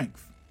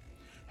strength.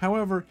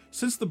 However,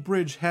 since the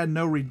bridge had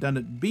no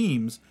redundant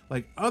beams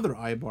like other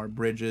I-bar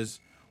bridges,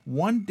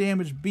 one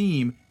damaged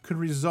beam could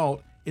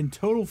result in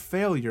total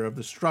failure of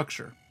the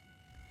structure.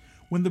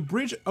 When the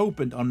bridge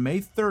opened on May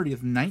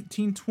 30th,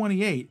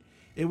 1928,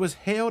 it was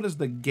hailed as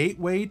the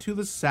gateway to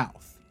the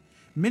South.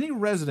 Many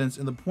residents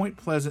in the Point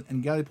Pleasant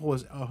and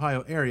Gallipolis,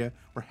 Ohio area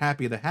were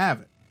happy to have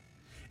it.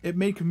 It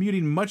made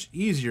commuting much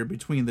easier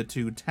between the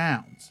two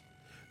towns.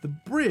 The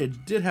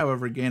bridge did,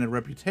 however, gain a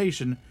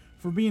reputation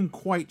for being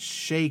quite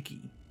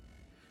shaky.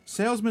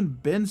 Salesman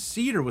Ben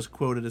Cedar was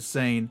quoted as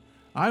saying,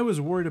 "I was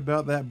worried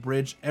about that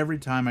bridge every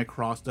time I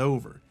crossed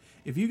over.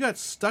 If you got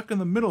stuck in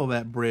the middle of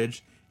that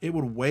bridge, it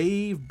would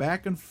wave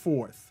back and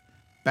forth,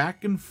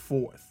 back and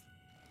forth."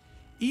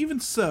 Even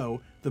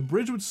so, the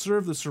bridge would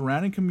serve the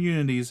surrounding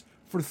communities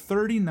for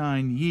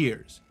 39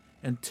 years,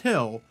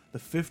 until the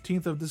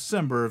 15th of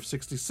December of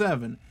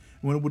 67,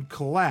 when it would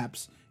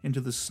collapse into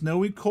the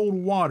snowy cold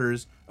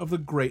waters of the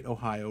Great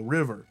Ohio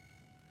River.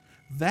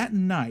 That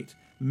night,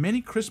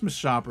 many Christmas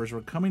shoppers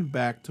were coming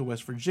back to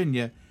West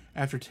Virginia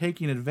after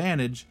taking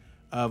advantage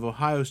of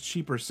Ohio's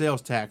cheaper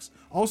sales tax.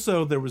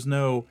 Also, there was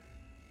no,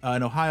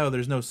 in Ohio,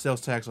 there's no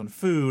sales tax on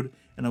food,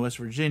 and in West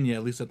Virginia,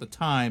 at least at the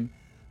time,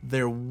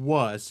 there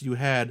was. You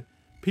had,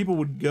 people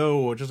would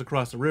go just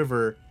across the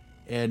river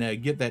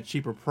and get that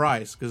cheaper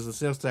price because the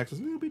sales tax was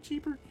a little bit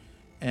cheaper,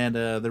 and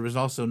there was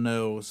also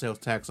no sales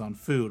tax on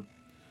food.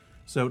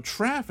 So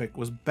traffic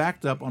was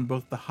backed up on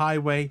both the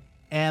highway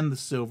and the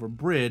Silver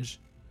Bridge,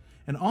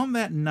 and on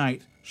that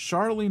night,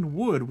 Charlene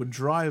Wood would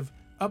drive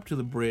up to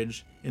the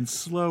bridge in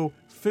slow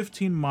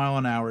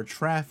 15-mile-an-hour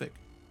traffic.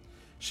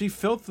 She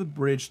felt the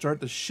bridge start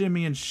to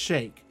shimmy and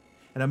shake,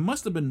 and it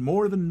must have been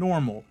more than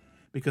normal,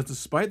 because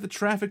despite the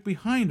traffic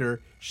behind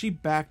her, she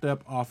backed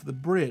up off the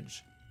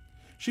bridge.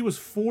 She was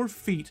 4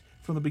 feet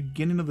from the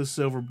beginning of the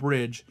Silver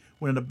Bridge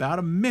when in about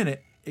a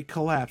minute it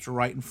collapsed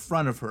right in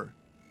front of her.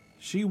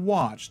 She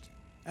watched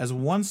as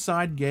one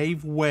side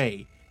gave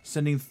way,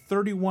 sending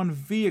 31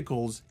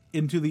 vehicles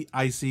into the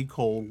icy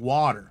cold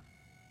water.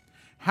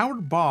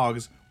 Howard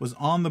Boggs was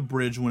on the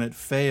bridge when it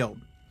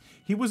failed.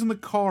 He was in the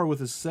car with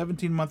his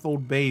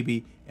 17-month-old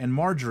baby and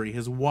Marjorie,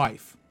 his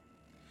wife.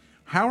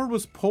 Howard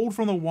was pulled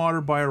from the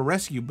water by a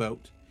rescue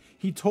boat.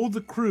 He told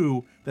the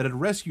crew that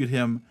had rescued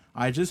him,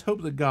 "I just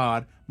hope to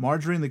God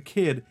Marjorie and the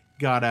kid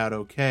got out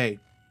okay."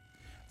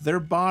 Their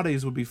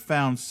bodies would be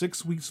found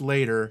 6 weeks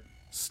later,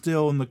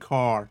 still in the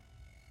car.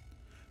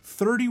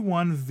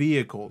 31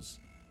 vehicles,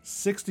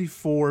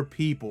 64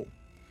 people,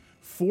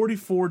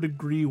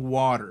 44-degree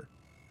water,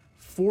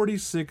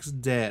 46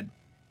 dead,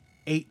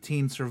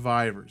 18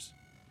 survivors.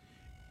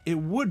 It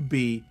would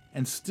be,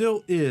 and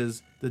still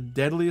is, the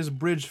deadliest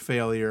bridge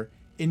failure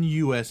in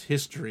U.S.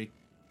 history.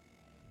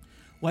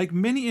 Like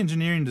many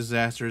engineering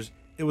disasters,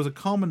 it was a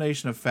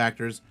culmination of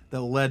factors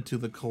that led to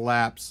the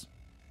collapse.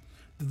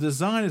 The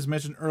design, as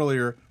mentioned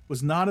earlier,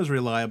 was not as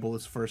reliable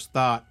as first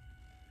thought.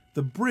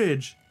 The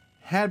bridge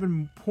had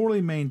been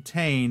poorly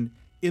maintained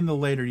in the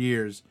later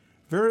years.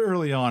 Very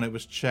early on, it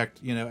was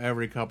checked,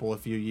 every couple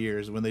of few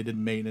years when they did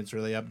maintenance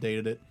or they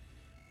updated it.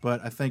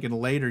 But I think in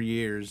later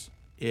years,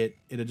 it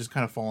had just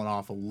kind of fallen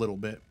off a little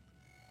bit.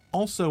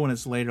 Also, in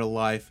its later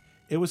life,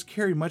 it was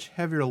carried much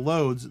heavier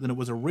loads than it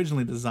was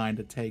originally designed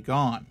to take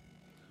on.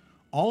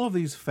 All of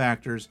these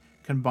factors,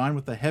 combined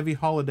with the heavy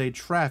holiday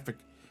traffic,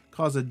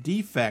 caused a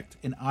defect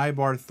in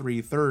I-bar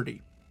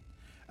 330.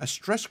 A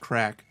stress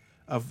crack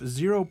of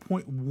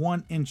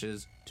 0.1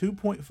 inches,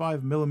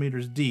 2.5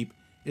 millimeters deep,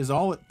 is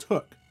all it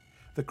took.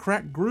 The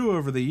crack grew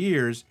over the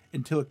years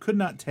until it could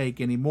not take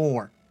any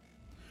more.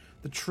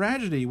 The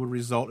tragedy would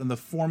result in the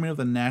forming of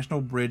the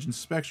National Bridge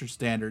Inspection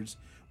Standards,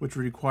 which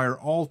would require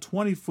all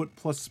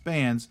 20-foot-plus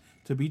spans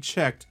to be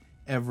checked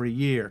every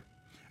year,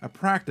 a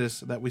practice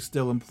that we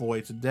still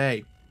employ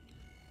today.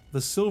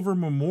 The Silver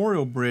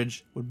Memorial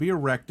Bridge would be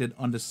erected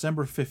on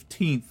December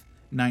 15th,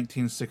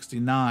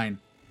 1969.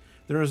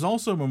 There is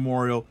also a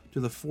memorial to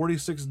the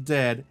 46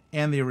 dead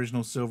and the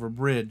original Silver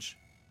Bridge.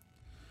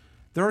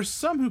 There are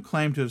some who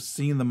claim to have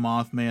seen the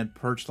Mothman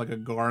perched like a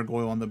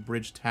gargoyle on the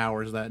bridge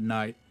towers that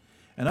night,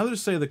 and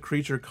others say the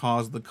creature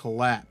caused the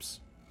collapse.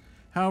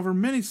 However,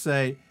 many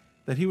say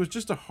that he was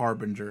just a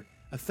harbinger,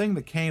 a thing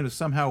that came to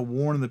somehow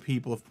warn the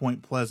people of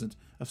Point Pleasant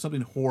of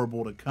something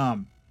horrible to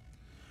come.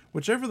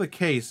 Whichever the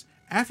case,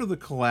 after the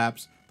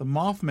collapse, the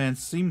Mothman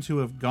seemed to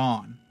have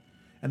gone,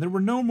 and there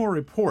were no more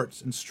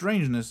reports and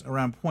strangeness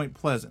around Point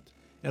Pleasant.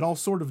 It all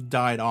sort of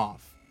died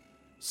off.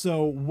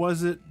 So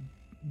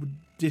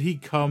did he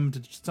come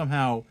to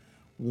somehow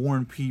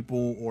warn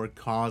people or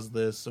cause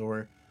this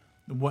or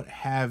what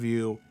have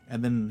you,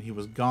 and then he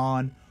was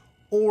gone?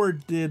 Or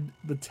did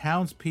the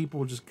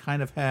townspeople just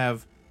kind of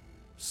have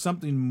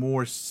something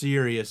more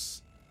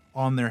serious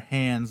on their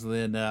hands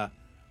than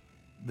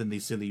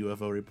these silly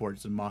UFO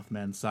reports and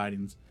Mothman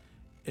sightings?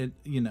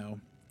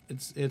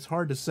 It's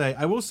hard to say.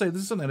 I will say,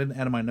 this is something I didn't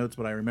add in my notes,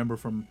 but I remember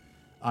from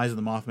Eyes of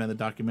the Mothman, the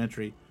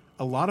documentary.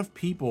 They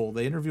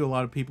interview a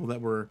lot of people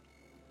that were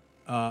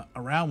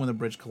around when the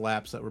bridge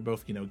collapsed, that were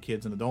both,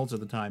 kids and adults at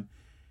the time.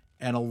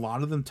 And a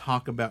lot of them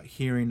talk about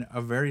hearing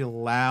a very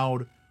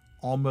loud,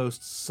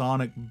 almost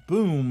sonic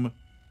boom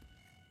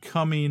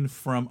coming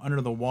from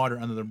under the water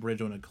under the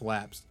bridge when it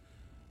collapsed.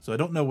 So I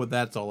don't know what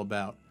that's all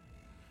about.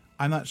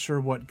 I'm not sure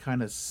what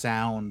kind of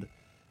sound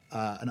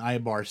an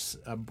eye-bar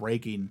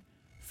breaking,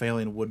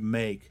 failing would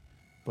make,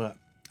 but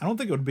I don't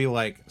think it would be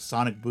like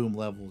sonic boom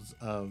levels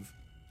of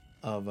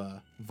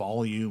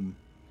volume.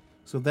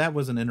 So that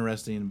was an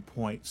interesting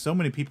point. So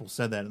many people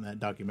said that in that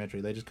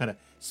documentary. They just kind of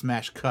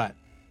smash cut.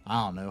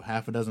 I don't know,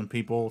 half a dozen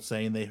people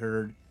saying they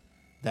heard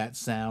that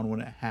sound when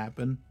it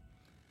happened.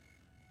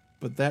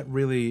 But that's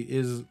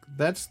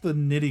the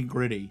nitty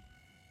gritty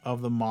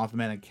of the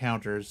Mothman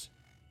encounters.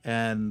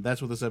 And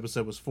that's what this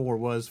episode was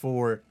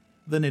for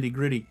the nitty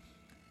gritty.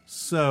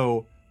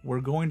 So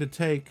we're going to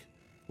take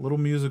a little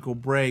musical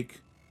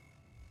break,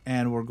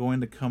 and we're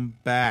going to come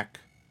back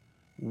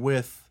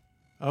with,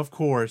 of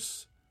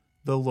course,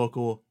 the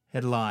local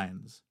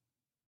headlines.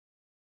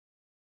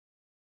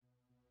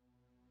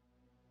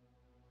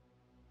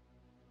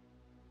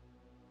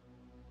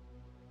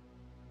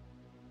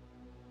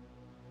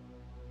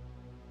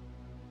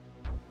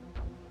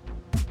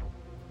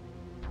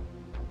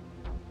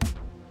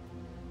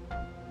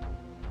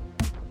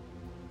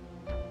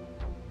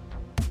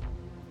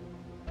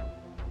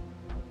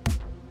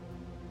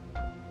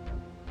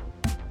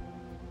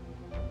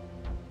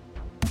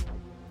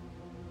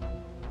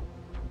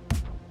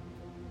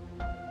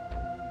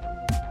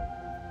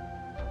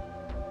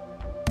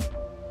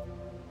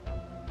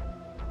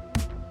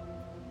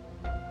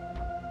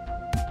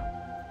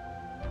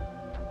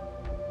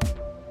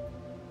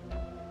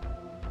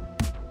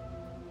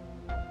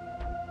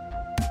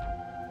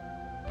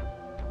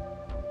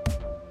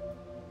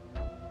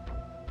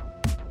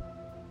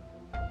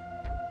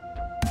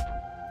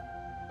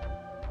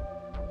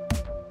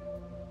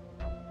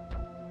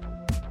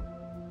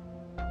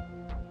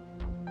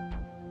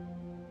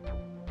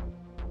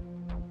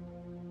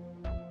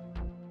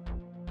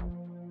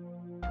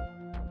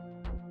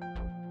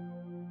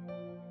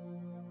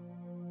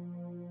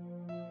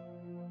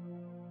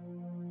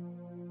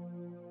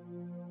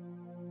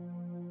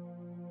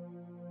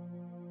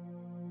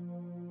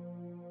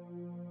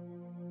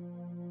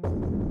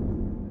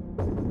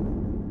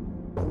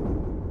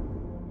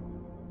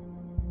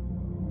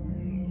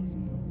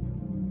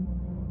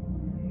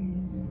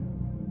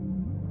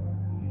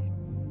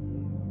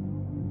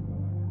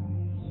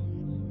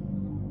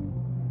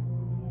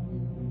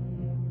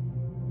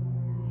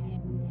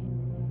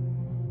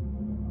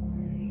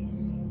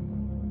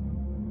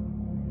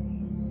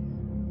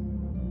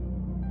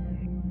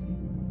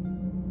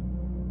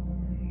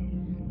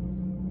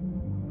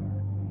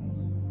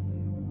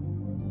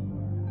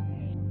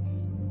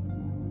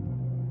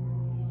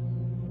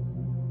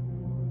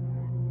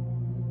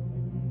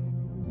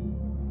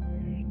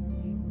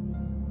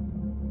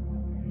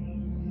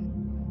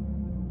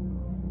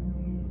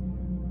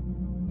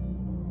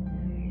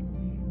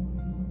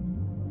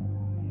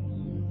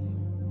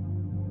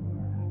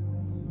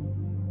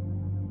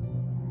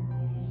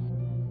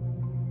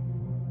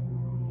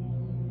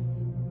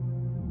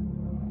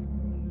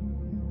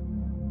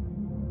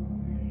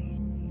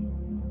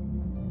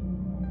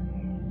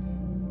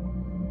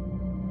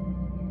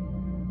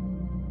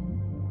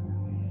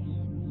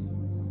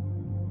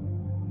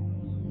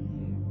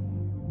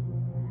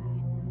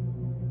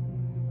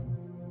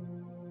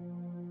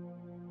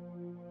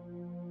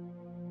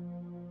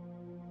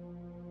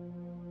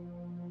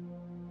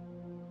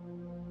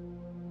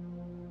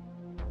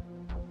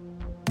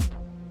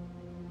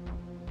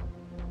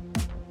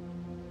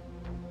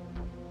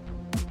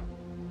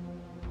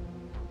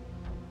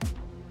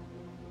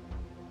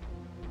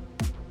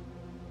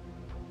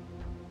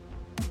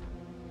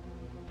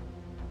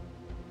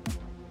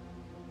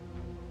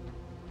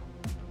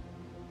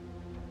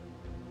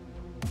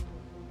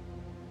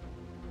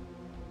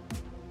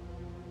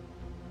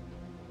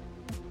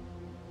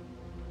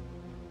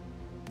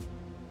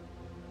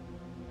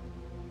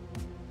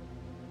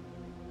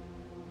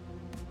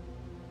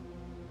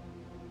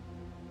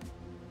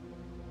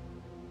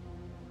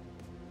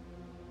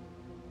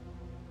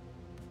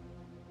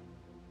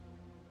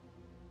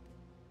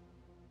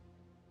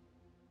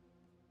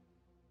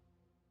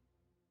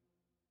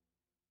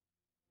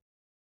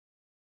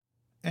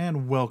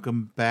 And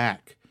welcome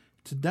back.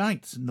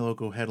 Tonight's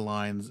local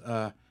headlines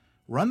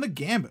run the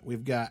gambit.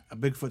 We've got a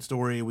Bigfoot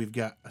story. We've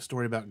got a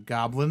story about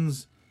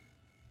goblins.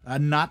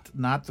 Not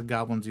the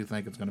goblins you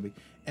think it's going to be.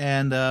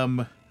 And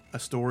a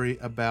story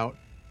about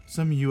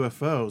some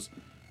UFOs.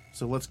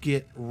 So let's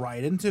get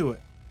right into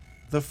it.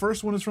 The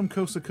first one is from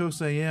Coast to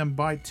Coast AM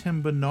by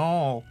Tim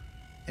Banal.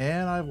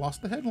 And I've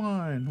lost the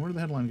headline. Where did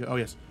the headline go? Oh,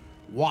 yes.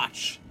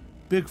 Watch.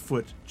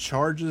 Bigfoot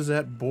charges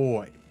at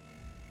boy.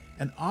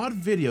 An odd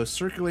video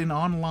circulating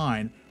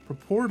online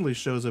purportedly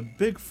shows a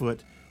Bigfoot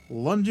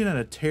lunging at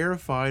a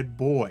terrified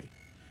boy.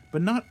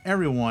 But not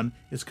everyone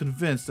is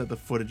convinced that the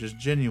footage is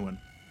genuine.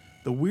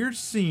 The weird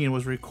scene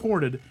was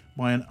recorded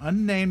by an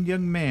unnamed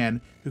young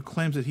man who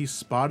claims that he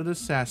spotted a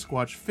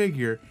Sasquatch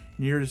figure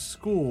near his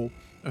school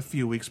a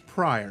few weeks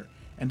prior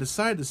and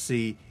decided to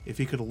see if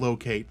he could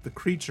locate the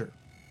creature.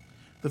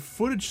 The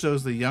footage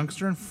shows the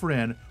youngster and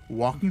friend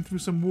walking through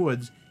some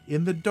woods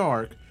in the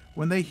dark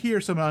when they hear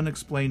some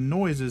unexplained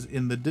noises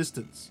in the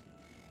distance.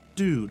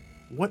 "Dude,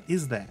 what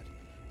is that?"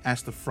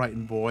 asks the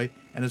frightened boy,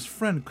 and his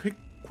friend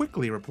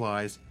quickly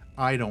replies,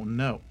 "I don't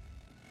know."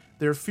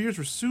 Their fears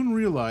were soon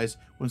realized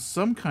when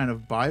some kind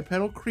of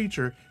bipedal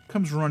creature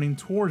comes running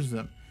towards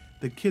them.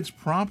 The kids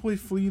promptly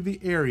flee the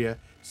area,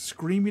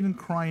 screaming and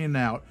crying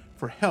out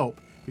for help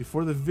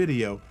before the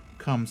video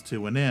comes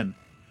to an end.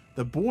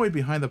 The boy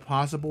behind the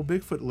possible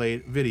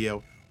Bigfoot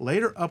video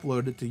later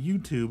uploaded it to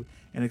YouTube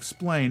and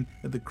explained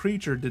that the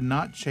creature did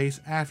not chase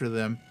after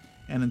them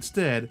and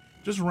instead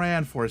just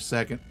ran for a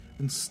second,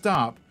 then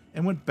stopped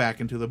and went back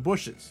into the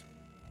bushes.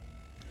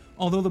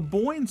 Although the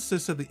boy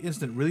insists that the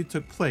incident really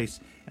took place,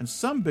 and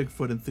some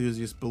Bigfoot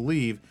enthusiasts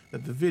believe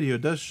that the video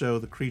does show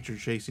the creature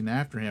chasing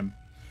after him,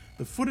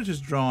 the footage has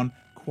drawn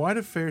quite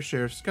a fair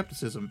share of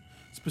skepticism.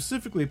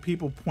 Specifically,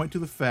 people point to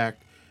the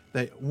fact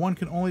that one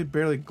can only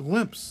barely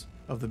glimpse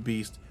of the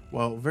beast,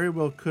 while very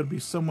well could be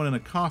someone in a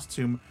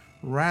costume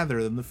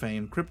rather than the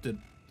famed cryptid.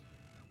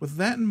 With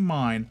that in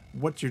mind,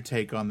 what's your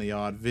take on the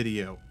odd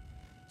video?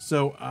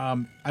 So,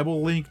 I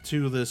will link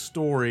to this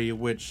story,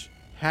 which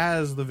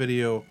has the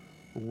video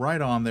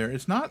right on there.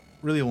 It's not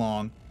really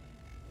long,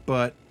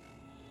 but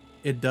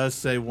it does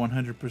say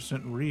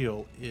 100%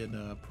 real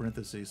in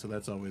parentheses, so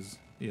that's always,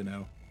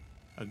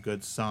 a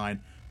good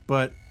sign.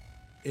 But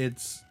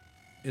it's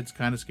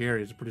kind of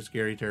scary. It's a pretty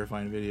scary,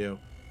 terrifying video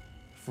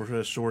for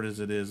as short as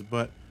it is.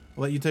 But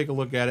I'll let you take a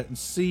look at it and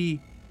see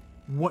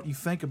what you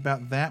think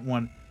about that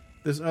one.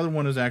 This other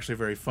one is actually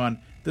very fun.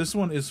 This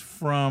one is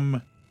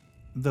from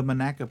the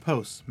Manaka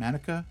Post.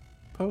 Manaka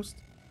Post?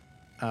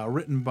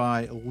 Written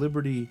by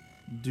Liberty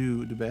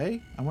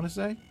Dubé, I want to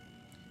say.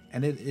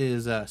 And it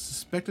is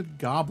suspected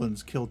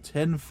goblins kill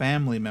 10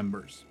 family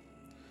members.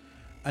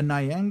 A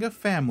Nyanga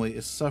family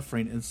is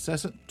suffering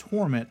incessant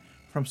torment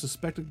from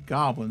suspected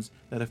goblins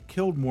that have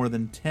killed more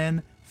than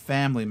 10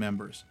 family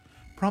members,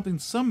 prompting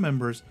some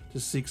members to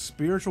seek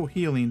spiritual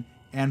healing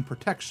and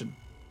protection.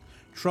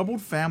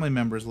 Troubled family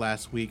members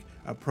last week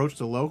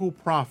approached a local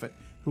prophet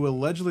who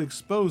allegedly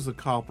exposed the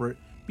culprit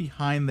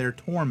behind their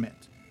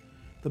torment.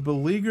 The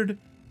beleaguered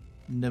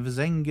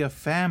Navzenga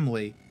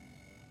family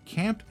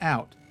camped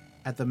out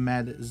at the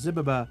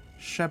Madzibaba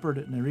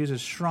Shepherd Nariza's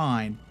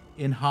shrine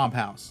in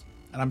Hobhouse.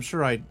 And I'm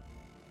sure I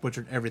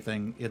butchered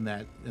everything in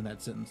that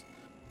sentence.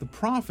 The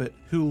prophet,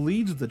 who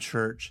leads the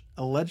church,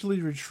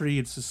 allegedly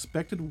retrieved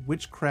suspected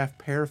witchcraft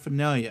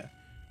paraphernalia,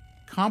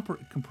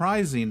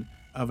 comprising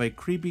of a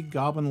creepy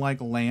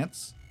goblin-like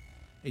lance,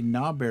 a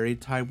knobberry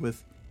tied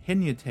with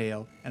henna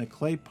tail, and a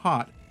clay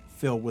pot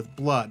filled with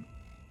blood.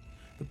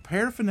 The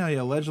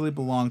paraphernalia allegedly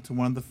belonged to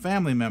one of the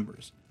family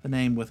members, the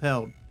name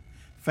withheld.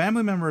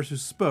 Family members who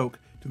spoke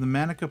to the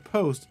Manaka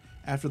Post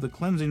after the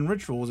cleansing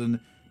rituals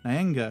in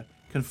Nyanga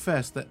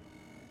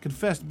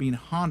confessed being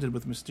haunted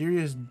with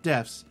mysterious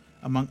deaths,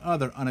 among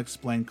other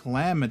unexplained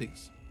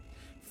calamities.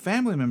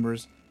 Family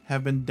members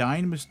have been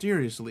dying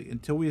mysteriously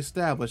until we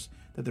established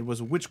that there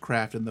was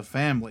witchcraft in the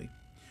family.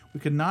 We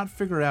could not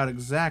figure out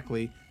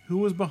exactly who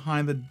was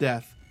behind the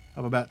death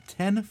of about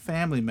 10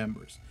 family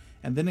members,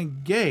 and then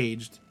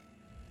engaged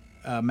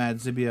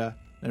Madzibia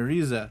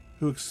Nariza,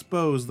 who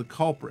exposed the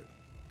culprit.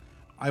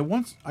 I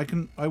once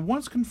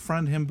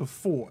confronted him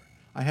before.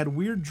 I had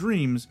weird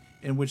dreams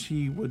in which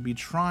he would be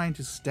trying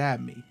to stab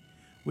me.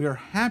 We are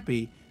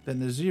happy that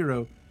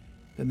Nazira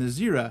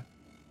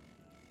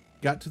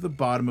got to the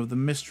bottom of the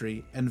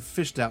mystery and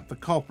fished out the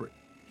culprit.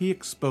 He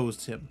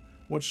exposed him.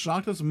 What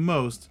shocked us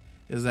most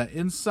is that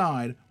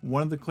inside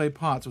one of the clay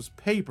pots was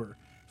paper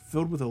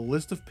filled with a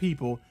list of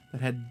people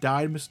that had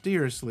died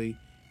mysteriously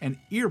and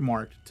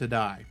earmarked to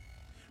die.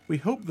 We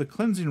hope the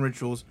cleansing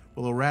rituals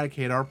will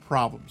eradicate our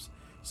problems,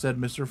 said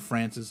Mr.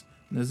 Francis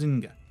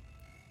Nzinga.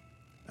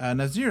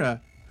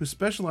 Nazira, who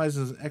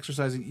specializes in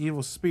exorcising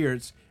evil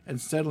spirits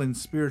and settling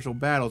spiritual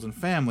battles in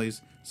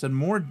families, said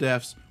more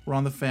deaths were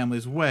on the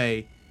family's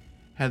way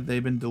had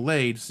they been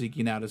delayed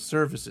seeking out his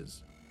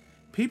services.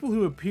 People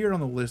who appeared on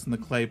the list in the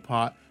clay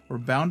pot were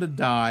bound to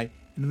die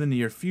in the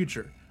near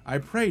future. I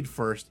prayed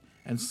first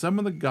and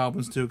summoned the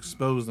goblins to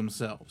expose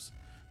themselves.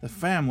 The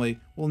family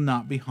will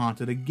not be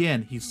haunted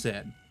again, he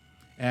said.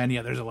 And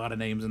yeah, there's a lot of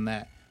names in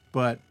that.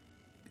 But,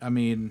 I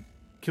mean,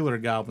 Killer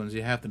Goblins,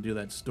 you have to do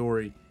that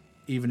story,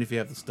 even if you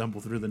have to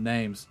stumble through the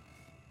names.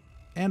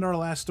 And our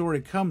last story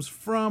comes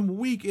from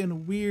Week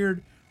in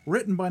Weird,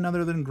 written by none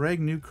other than Greg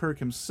Newkirk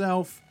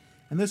himself.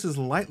 And this is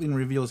Lightning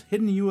reveals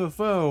hidden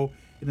UFO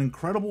in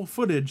incredible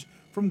footage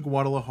from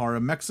Guadalajara,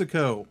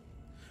 Mexico.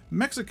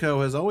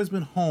 Mexico has always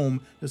been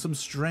home to some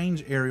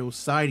strange aerial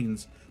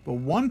sightings, but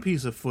one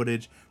piece of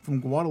footage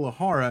from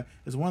Guadalajara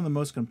is one of the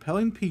most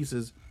compelling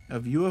pieces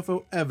of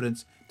UFO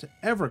evidence to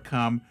ever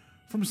come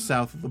from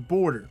south of the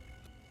border.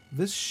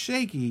 This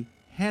shaky,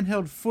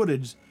 handheld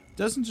footage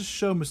doesn't just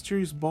show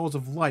mysterious balls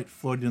of light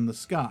floating in the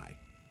sky.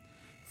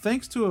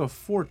 Thanks to a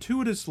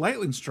fortuitous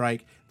lightning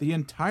strike, the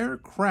entire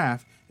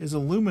craft is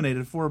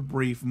illuminated for a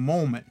brief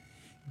moment,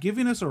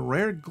 giving us a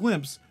rare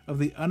glimpse of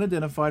the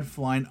unidentified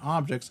flying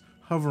objects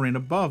hovering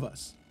above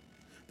us.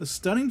 The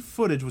stunning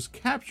footage was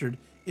captured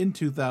in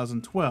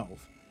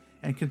 2012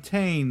 and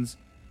contains,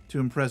 to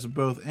impress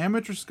both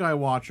amateur sky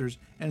watchers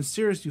and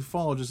serious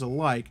ufologists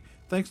alike,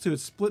 thanks to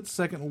its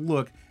split-second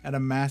look at a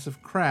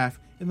massive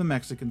craft in the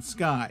Mexican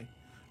sky.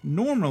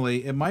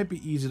 Normally, it might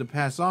be easy to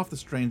pass off the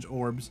strange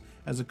orbs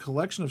as a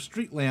collection of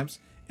street lamps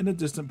in a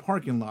distant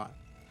parking lot,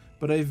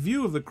 but a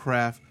view of the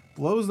craft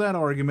blows that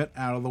argument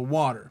out of the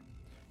water.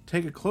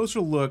 Take a closer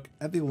look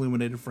at the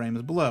illuminated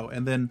frames below,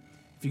 and then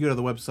if you go to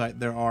the website,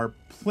 there are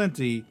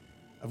plenty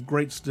of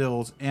great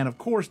stills and, of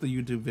course, the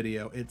YouTube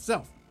video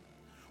itself.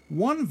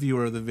 One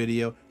viewer of the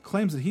video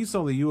claims that he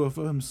saw the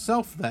UFO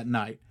himself that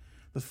night.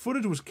 The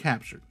footage was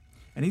captured,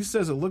 and he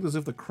says it looked as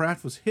if the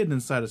craft was hidden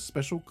inside a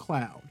special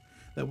cloud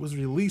that was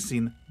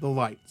releasing the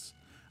lights.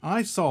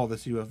 I saw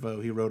this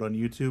UFO, he wrote on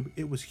YouTube.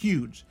 It was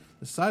huge,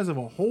 the size of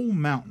a whole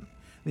mountain.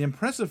 The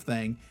impressive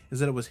thing is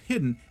that it was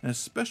hidden in a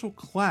special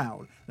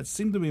cloud that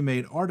seemed to be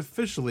made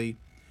artificially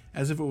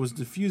as if it was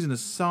diffusing a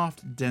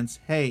soft, dense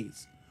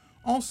haze.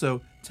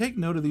 Also, take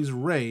note of these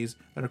rays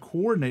that are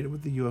coordinated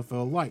with the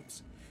UFO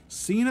lights.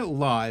 Seeing it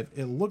live,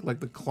 it looked like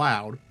the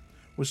cloud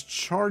was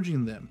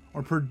charging them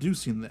or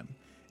producing them.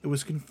 It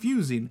was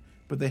confusing,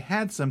 but they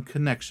had some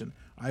connection.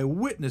 I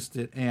witnessed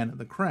it, and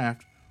the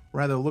craft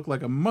rather looked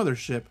like a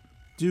mothership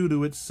due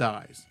to its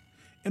size.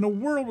 In a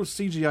world where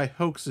CGI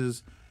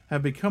hoaxes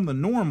have become the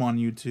norm on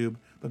YouTube,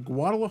 the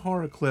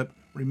Guadalajara clip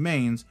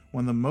remains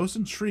one of the most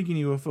intriguing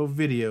UFO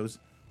videos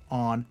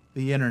on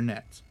the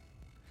internet.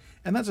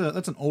 And that's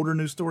an older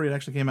news story. It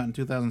actually came out in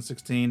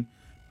 2016,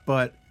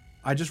 but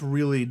I just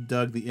really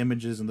dug the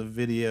images and the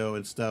video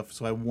and stuff,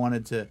 so I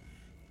wanted to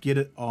get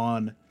it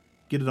on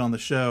the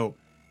show.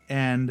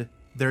 And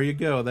there you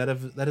go. That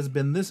has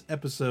been this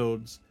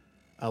episode's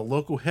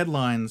local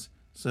headlines.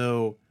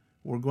 So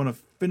we're going to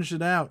finish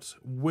it out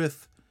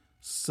with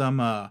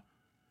some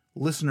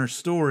listener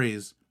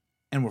stories,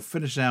 and we'll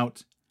finish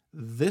out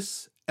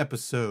this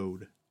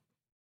episode.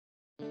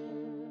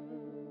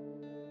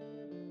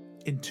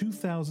 In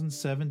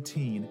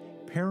 2017,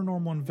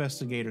 paranormal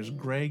investigators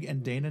Greg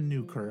and Dana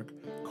Newkirk,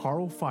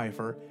 Carl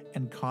Pfeiffer,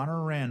 and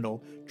Connor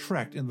Randall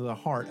trekked into the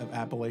heart of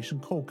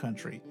Appalachian coal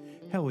country,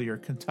 Hellier,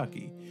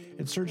 Kentucky,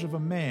 in search of a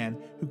man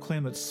who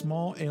claimed that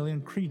small alien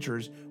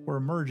creatures were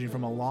emerging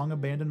from a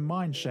long-abandoned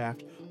mine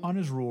shaft on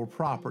his rural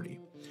property.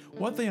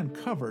 What they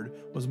uncovered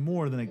was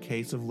more than a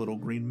case of little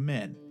green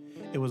men.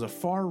 It was a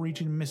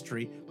far-reaching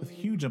mystery with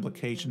huge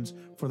implications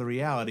for the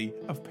reality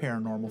of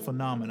paranormal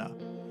phenomena.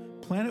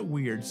 Planet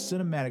Weird's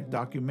cinematic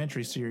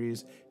documentary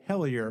series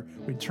Hellier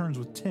returns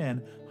with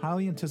 10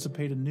 highly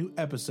anticipated new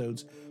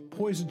episodes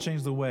poised to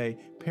change the way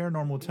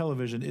paranormal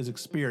television is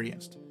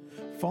experienced.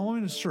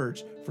 Following a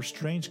search for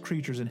strange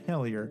creatures in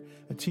Hellier,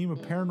 a team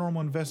of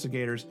paranormal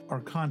investigators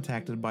are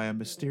contacted by a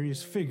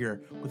mysterious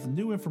figure with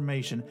new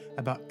information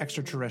about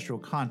extraterrestrial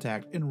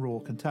contact in rural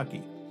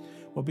Kentucky.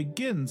 What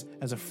begins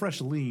as a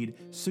fresh lead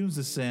soon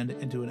descends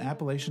into an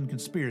Appalachian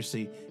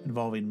conspiracy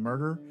involving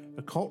murder,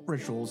 occult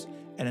rituals,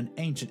 and an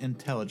ancient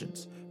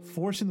intelligence,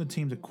 forcing the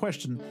team to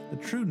question the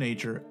true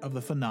nature of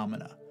the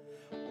phenomena.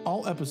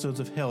 All episodes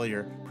of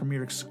Hellier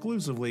premiere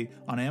exclusively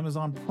on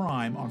Amazon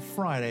Prime on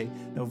Friday,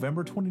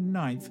 November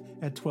 29th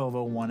at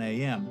 12:01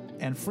 a.m.,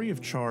 and free of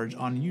charge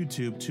on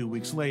YouTube 2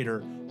 weeks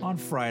later on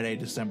Friday,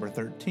 December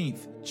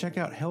 13th. Check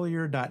out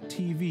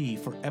Hellier.tv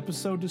for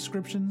episode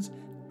descriptions,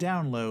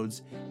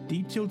 downloads,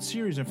 detailed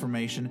series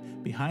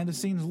information,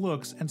 behind-the-scenes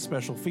looks, and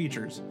special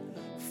features.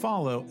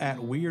 Follow at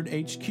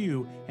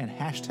WeirdHQ and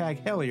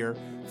hashtag Hellier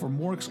for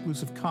more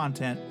exclusive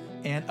content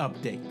and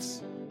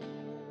updates.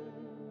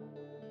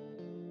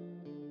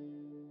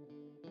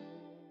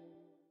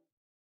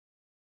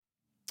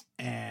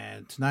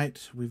 And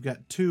tonight we've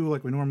got two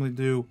like we normally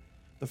do.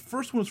 The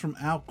first one is from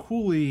Al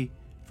Cooley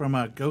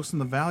from Ghost in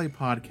the Valley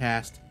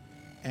podcast,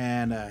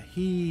 and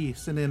he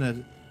sent in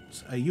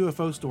a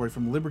UFO story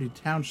from Liberty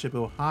Township,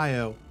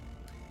 Ohio.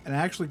 And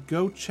actually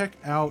go check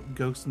out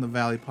Ghost in the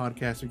Valley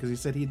podcast because he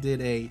said he did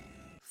a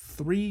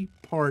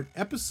 3-part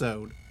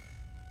episode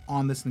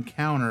on this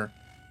encounter.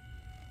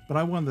 But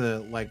I wanted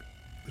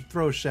to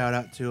throw a shout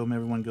out to him.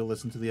 Everyone go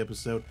listen to the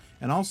episode.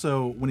 And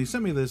also, when he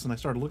sent me this and I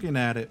started looking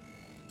at it,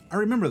 I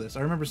remember this.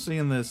 I remember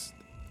seeing this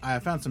I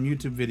found some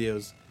YouTube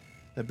videos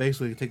that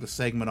basically take the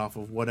segment off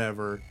of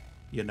whatever,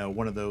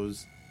 one of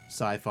those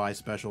sci-fi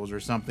specials or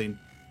something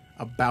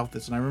about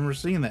this. And I remember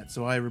seeing that,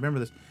 so I remember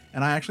this.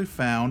 And I actually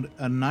found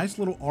a nice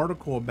little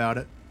article about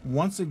it,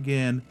 once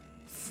again,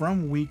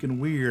 from Week and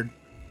Weird.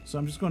 So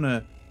I'm just going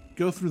to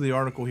go through the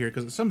article here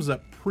because it sums it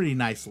up pretty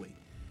nicely.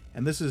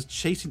 And this is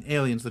Chasing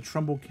Aliens, the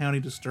Trumbull County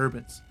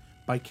Disturbance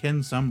by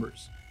Ken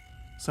Summers.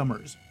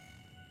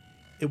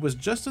 It was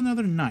just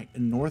another night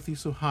in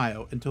Northeast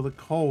Ohio until the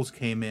calls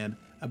came in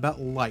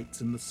about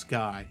lights in the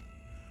sky.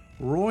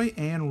 Roy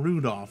Ann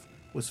Rudolph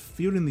was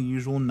fielding the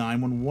usual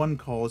 911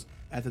 calls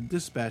at the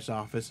dispatch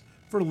office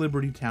for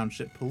Liberty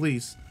Township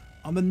Police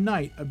on the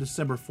night of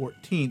December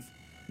 14th,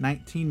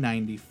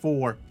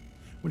 1994,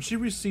 when she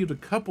received a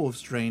couple of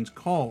strange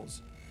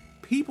calls.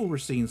 People were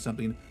seeing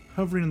something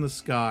hovering in the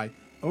sky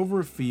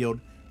over a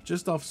field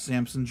just off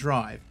Sampson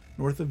Drive,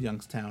 north of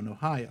Youngstown,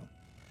 Ohio.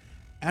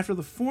 After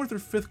the fourth or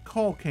fifth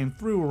call came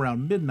through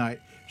around midnight,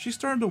 she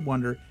started to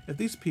wonder if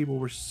these people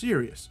were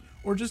serious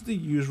or just the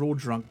usual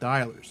drunk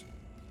dialers.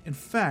 In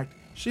fact,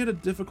 she had a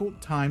difficult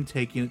time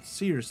taking it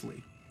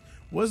seriously.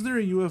 Was there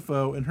a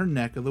UFO in her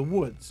neck of the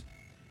woods?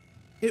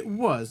 It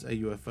was a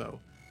UFO.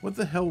 What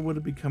the hell would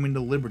it be coming to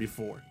Liberty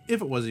for?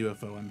 If it was a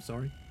UFO, I'm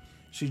sorry.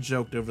 She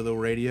joked over the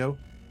radio.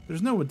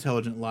 There's no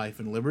intelligent life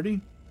in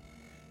Liberty.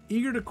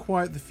 Eager to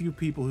quiet the few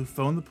people who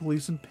phoned the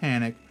police in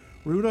panic,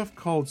 Rudolph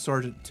called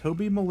Sergeant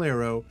Toby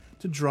Malero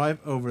to drive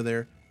over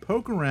there,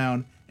 poke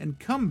around, and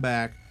come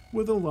back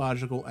with a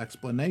logical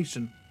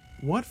explanation.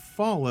 What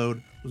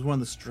followed was one of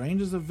the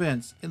strangest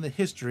events in the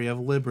history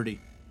of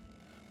Liberty.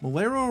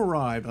 Malero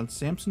arrived on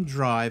Sampson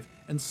Drive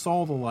and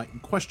saw the light in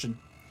question.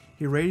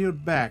 He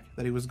radioed back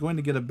that he was going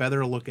to get a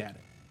better look at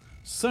it.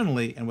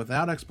 Suddenly, and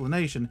without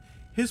explanation,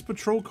 his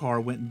patrol car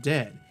went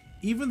dead.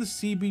 Even the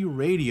CB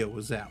radio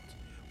was out,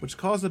 which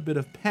caused a bit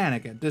of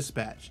panic at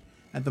dispatch.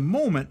 At the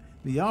moment,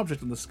 the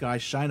object in the sky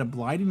shined a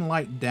blinding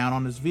light down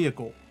on his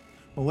vehicle.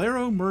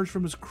 Malero emerged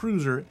from his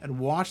cruiser and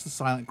watched the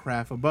silent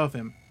craft above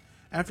him.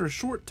 After a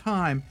short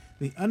time,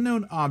 the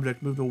unknown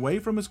object moved away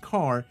from his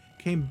car,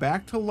 came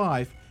back to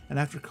life, and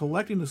after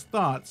collecting his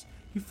thoughts,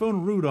 he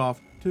phoned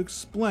Rudolph to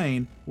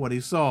explain what he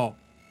saw.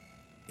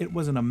 It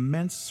was an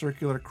immense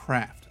circular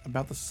craft,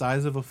 about the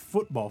size of a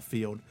football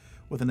field,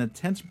 with an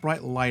intense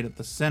bright light at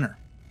the center.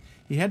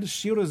 He had to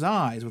shield his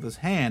eyes with his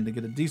hand to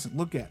get a decent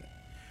look at it.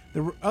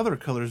 There were other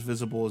colors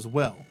visible as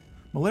well.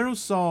 Malero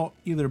saw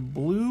either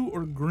blue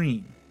or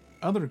green.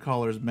 Other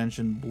callers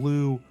mentioned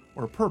blue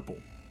or purple.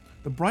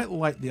 The bright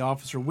light the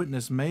officer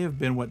witnessed may have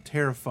been what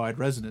terrified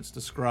residents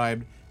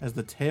described as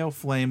the tail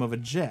flame of a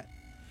jet.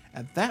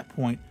 At that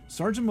point,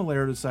 Sergeant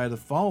Malero decided to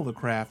follow the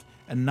craft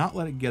and not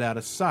let it get out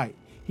of sight.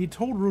 He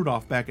told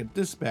Rudolph back at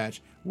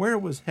dispatch where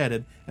it was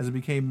headed as it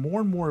became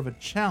more and more of a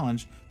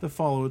challenge to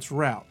follow its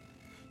route.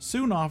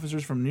 Soon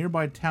officers from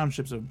nearby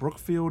townships of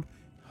Brookfield,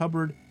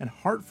 Hubbard, and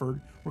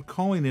Hartford were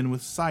calling in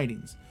with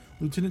sightings.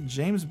 Lieutenant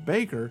James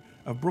Baker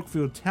of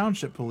Brookfield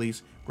Township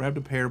Police grabbed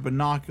a pair of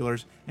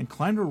binoculars and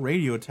climbed a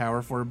radio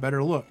tower for a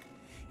better look.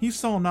 He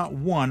saw not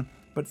one,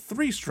 but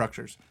 3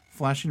 structures,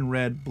 flashing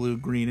red, blue,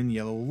 green, and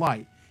yellow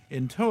light.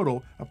 In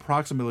total,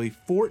 approximately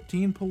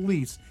 14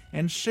 police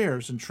and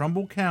sheriffs in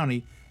Trumbull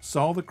County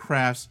saw the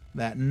crafts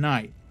that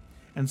night.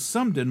 And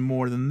some did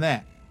more than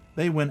that.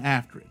 They went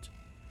after it.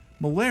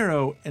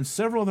 Malero and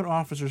several other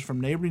officers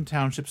from neighboring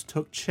townships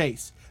took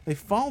chase. They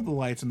followed the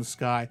lights in the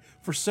sky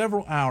for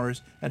several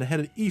hours and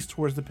headed east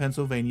towards the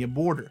Pennsylvania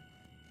border.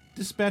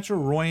 Dispatcher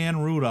Roy Ann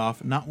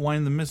Rudolph, not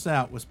wanting to miss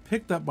out, was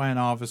picked up by an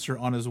officer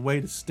on his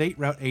way to State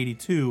Route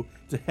 82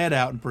 to head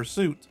out in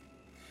pursuit.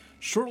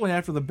 Shortly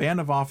after the band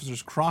of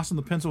officers crossed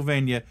into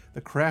Pennsylvania,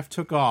 the craft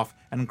took off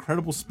at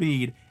incredible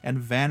speed and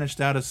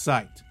vanished out of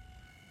sight.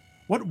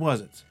 What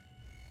was it?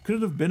 Could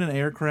it have been an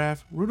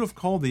aircraft? Rudolph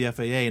called the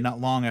FAA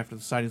not long after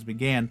the sightings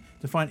began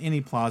to find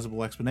any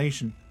plausible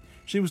explanation.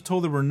 She was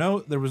told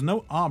there was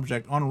no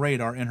object on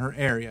radar in her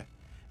area.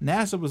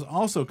 NASA was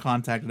also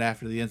contacted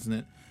after the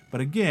incident,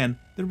 but again,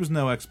 there was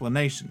no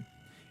explanation.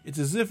 It's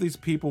as if what these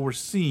people were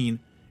seeing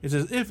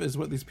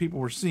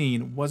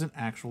wasn't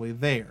actually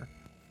there.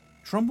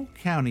 Trumbull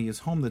County is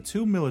home to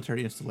 2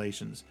 military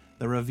installations,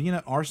 the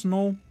Ravenna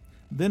Arsenal,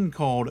 then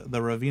called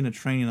the Ravenna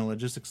Training and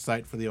Logistics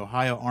Site for the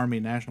Ohio Army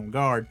National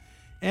Guard,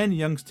 and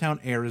Youngstown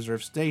Air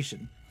Reserve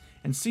Station,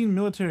 and seeing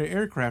military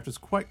aircraft is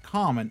quite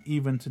common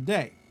even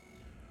today.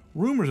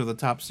 Rumors of the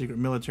top-secret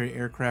military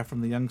aircraft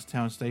from the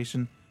Youngstown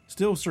station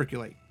still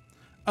circulate.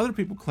 Other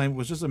people claim it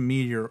was just a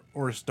meteor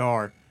or a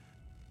star,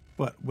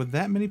 but would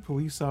that many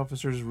police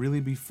officers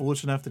really be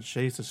foolish enough to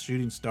chase a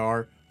shooting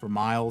star for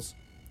miles?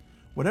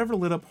 Whatever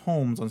lit up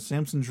homes on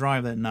Sampson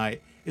Drive that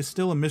night is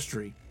still a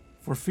mystery.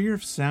 For fear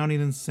of sounding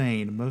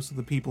insane, most of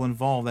the people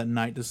involved that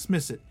night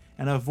dismiss it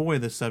and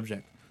avoid the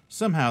subject.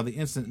 Somehow, the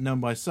incident known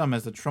by some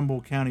as the Trumbull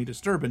County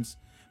Disturbance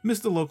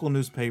missed the local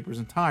newspapers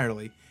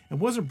entirely and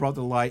wasn't brought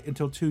to light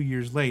until 2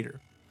 years later.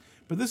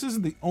 But this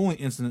isn't the only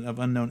incident of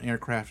unknown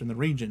aircraft in the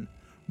region.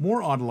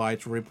 More odd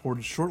lights were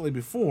reported shortly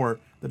before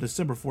the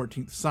December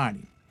 14th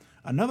sighting.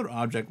 Another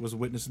object was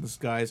witnessed in the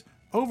skies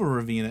over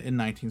Ravenna in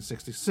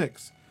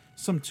 1966.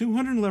 Some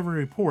 211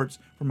 reports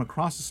from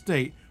across the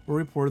state were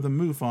reported of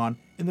the MUFON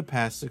in the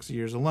past 6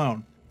 years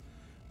alone.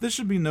 This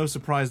should be no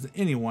surprise to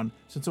anyone,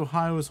 since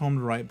Ohio is home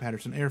to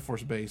Wright-Patterson Air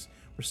Force Base,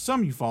 where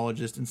some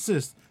ufologists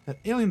insist that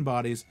alien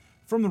bodies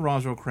from the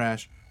Roswell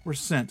crash were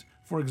sent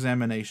for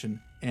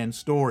examination and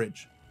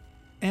storage.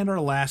 And our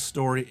last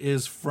story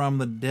is from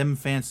the Dim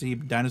Fancy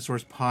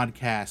Dinosaurs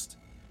podcast,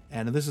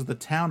 and this is the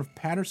town of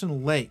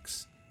Patterson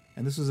Lakes,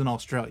 and this is in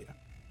Australia.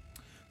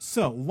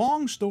 So,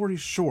 long story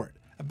short,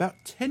 about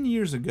 10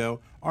 years ago,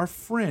 our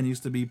friend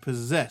used to be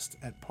possessed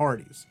at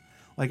parties.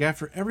 Like,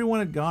 after everyone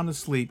had gone to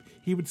sleep,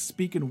 he would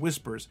speak in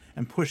whispers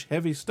and push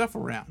heavy stuff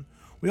around.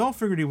 We all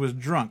figured he was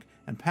drunk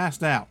and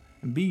passed out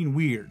and being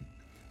weird.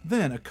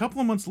 Then, a couple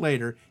of months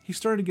later, he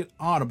started to get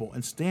audible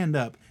and stand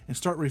up and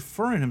start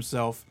referring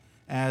himself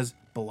as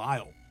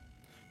Belial.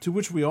 To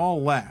which we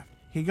all laughed.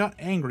 He got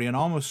angry and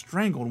almost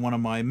strangled one of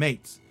my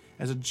mates.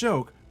 As a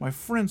joke, my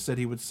friend said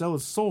he would sell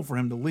his soul for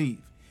him to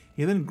leave.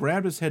 He then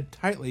grabbed his head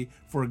tightly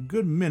for a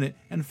good minute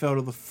and fell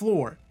to the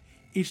floor.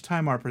 Each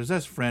time our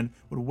possessed friend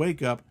would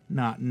wake up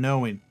not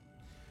knowing.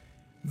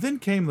 Then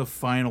came the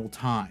final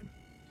time.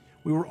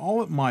 We were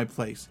all at my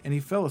place, and he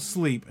fell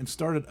asleep and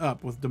started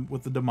up with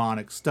the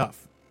demonic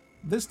stuff.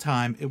 This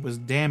time it was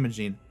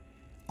damaging.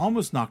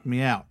 Almost knocked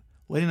me out,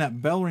 letting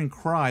out bellowing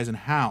cries and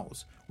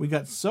howls. We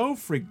got so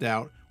freaked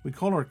out, we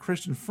called our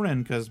Christian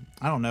friend because,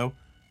 I don't know,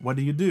 what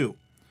do you do?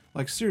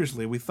 Like,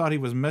 seriously, we thought he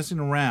was messing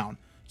around,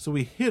 so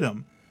we hit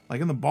him,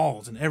 like in the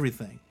balls and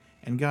everything.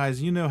 And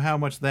guys, you know how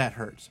much that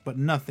hurts, but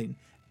nothing.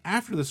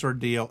 After this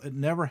ordeal, it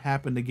never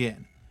happened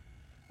again.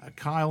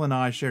 Kyle and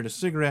I shared a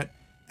cigarette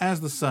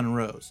as the sun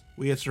rose.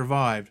 We had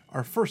survived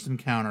our first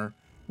encounter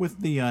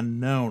with the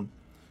unknown.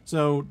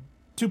 So,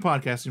 two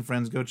podcasting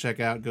friends, go check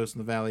out Ghost in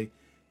the Valley.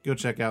 Go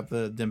check out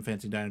the Dim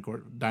Fancy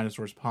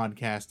Dinosaurs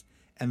podcast.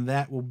 And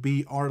that will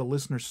be our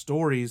listener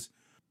stories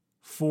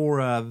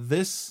for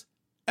this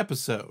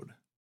episode.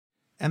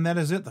 And that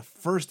is it, the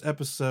first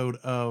episode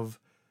of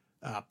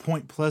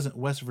Point Pleasant,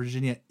 West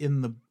Virginia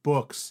in the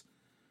books.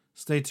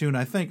 Stay tuned.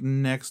 I think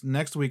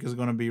next week is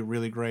going to be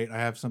really great. I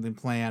have something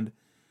planned.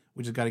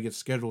 We just got to get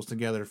schedules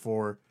together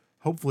for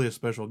hopefully a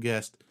special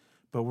guest.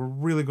 But we're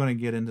really going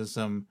to get into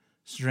some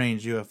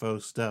strange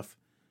UFO stuff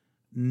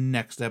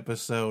next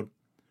episode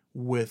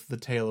with the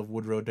tale of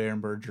Woodrow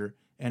Derenberger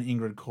and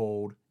Indrid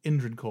Cold,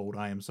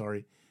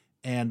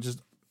 and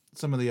just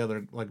some of the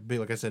other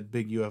like I said,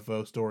 big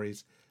UFO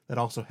stories that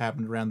also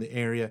happened around the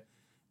area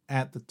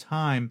at the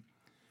time.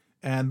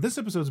 And this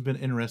episode's been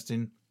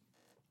interesting.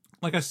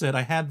 Like I said,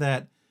 I had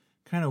that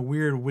kind of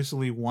weird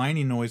whistly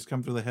whiny noise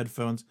come through the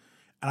headphones,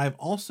 and I've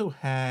also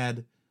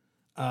had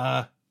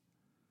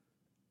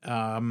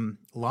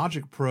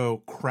Logic Pro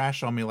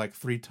crash on me like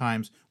 3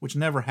 times, which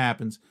never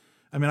happens.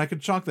 I mean, I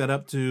could chalk that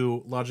up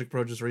to Logic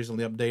Pro just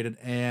recently updated,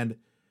 and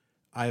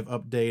I've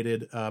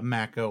updated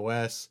Mac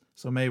OS,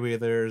 so maybe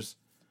there's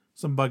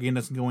some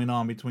bugginess going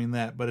on between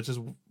that. But it's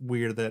just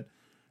weird that,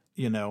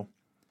 you know,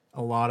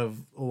 a lot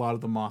of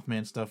the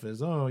Mothman stuff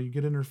is, oh, you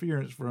get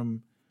interference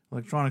from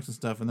electronics and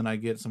stuff, and then I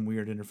get some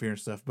weird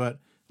interference stuff. But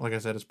like I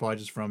said, it's probably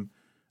just from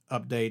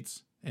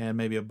updates and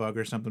maybe a bug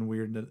or something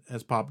weird that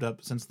has popped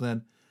up since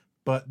then.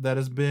 But that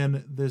has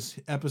been this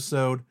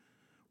episode.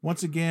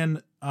 Once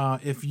again,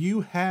 if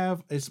you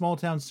have a small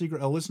town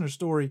secret, a listener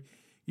story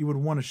you would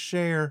want to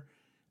share,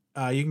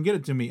 you can get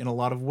it to me in a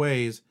lot of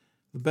ways.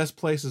 The best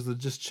place is to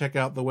just check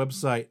out the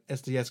website,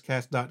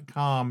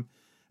 sdscast.com.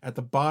 At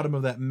the bottom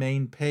of that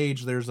main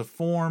page, there's a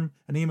form,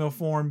 an email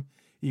form.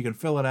 You can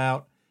fill it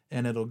out,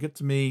 and it'll get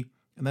to me,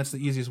 and that's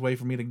the easiest way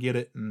for me to get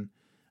it and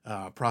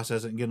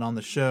process it and get it on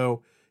the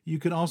show. You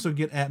can also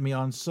get at me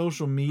on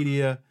social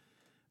media.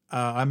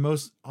 I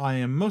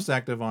am most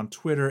active on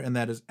Twitter, and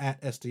that is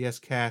at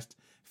STScast.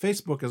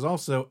 Facebook is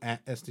also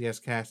at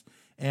STScast,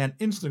 and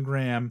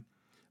Instagram,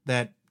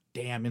 that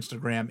damn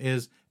Instagram,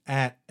 is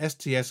at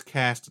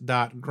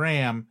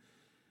stscast.gram.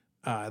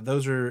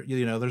 Those are,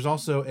 you know, there's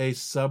also a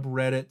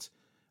subreddit,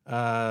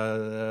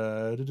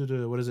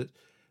 what is it?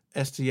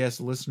 STS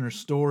Listener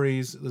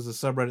Stories. There's a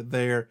subreddit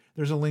there.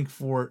 There's a link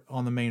for it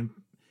on the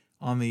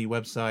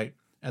website.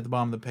 At the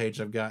bottom of the page,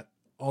 I've got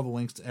all the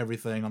links to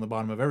everything on the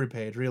bottom of every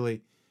page,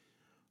 really.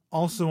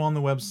 Also on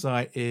the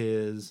website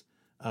is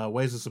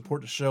ways to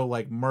support the show,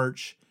 like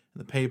merch,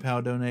 the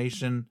PayPal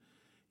donation.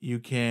 You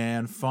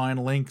can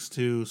find links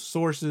to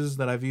sources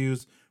that I've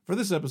used for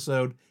this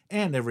episode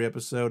and every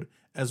episode,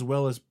 as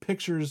well as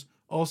pictures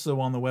also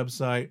on the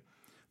website.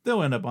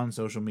 They'll end up on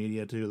social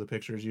media too, the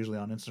pictures usually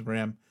on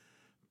Instagram.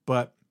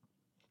 But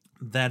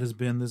that has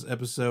been this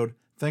episode.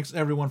 Thanks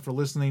everyone for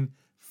listening.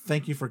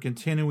 Thank you for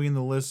continuing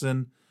to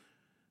listen.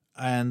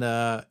 And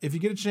if you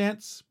get a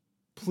chance,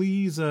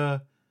 please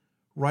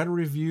write a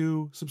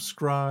review,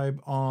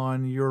 subscribe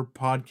on your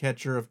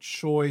podcatcher of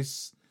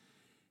choice,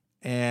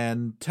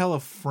 and tell a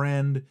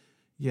friend,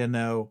 you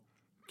know,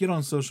 get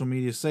on social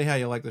media, say how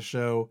you like the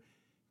show.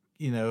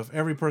 You know, if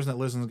every person that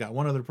listens got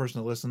one other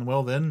person to listen,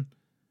 well, then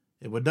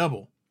it would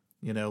double.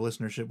 You know,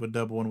 listenership would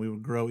double and we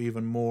would grow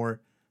even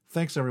more.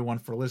 Thanks, everyone,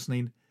 for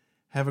listening.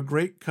 Have a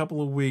great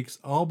couple of weeks.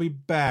 I'll be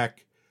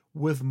back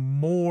with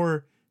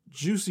more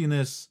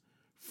juiciness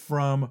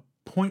from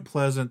Point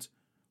Pleasant,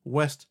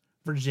 West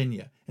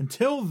Virginia.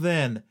 Until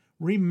then,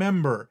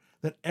 remember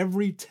that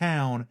every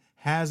town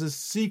has a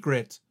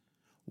secret.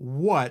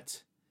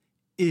 What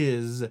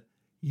is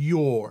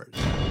yours?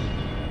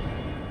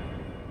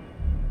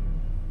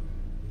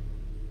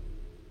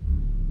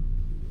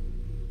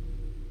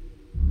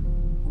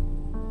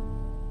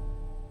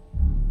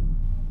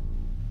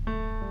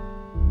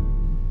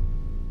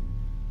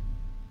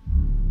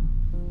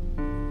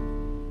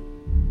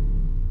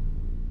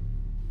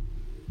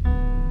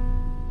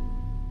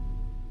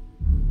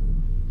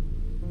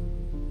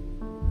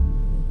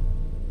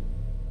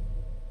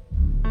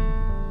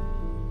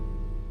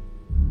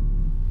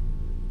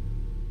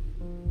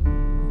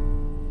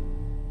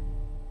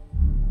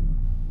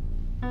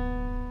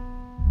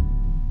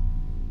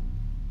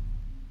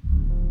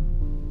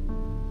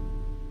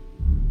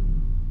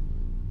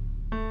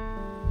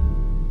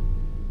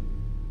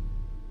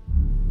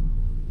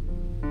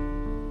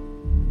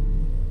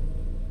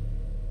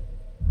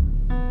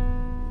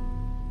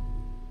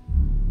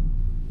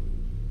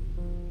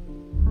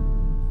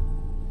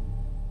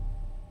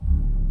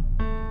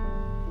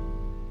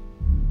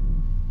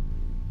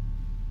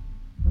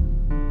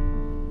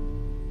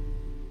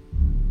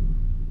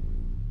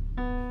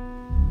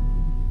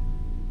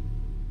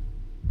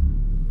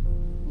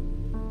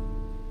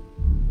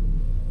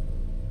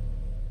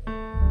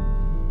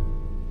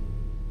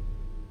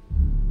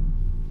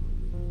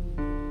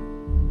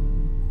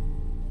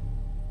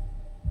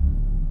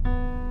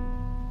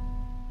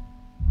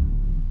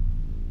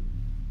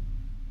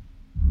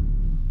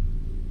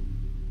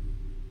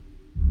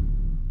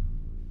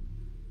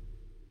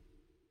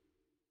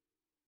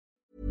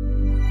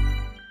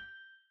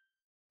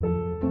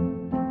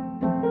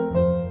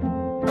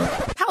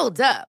 Hold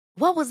up.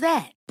 What was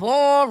that?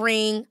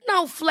 Boring.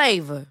 No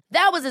flavor.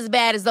 That was as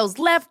bad as those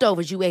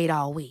leftovers you ate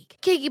all week.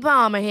 Keke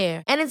Palmer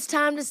here. And it's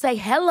time to say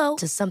hello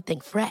to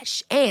something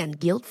fresh and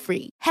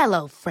guilt-free.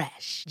 Hello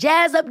Fresh.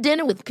 Jazz up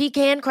dinner with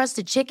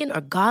pecan-crusted chicken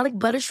or garlic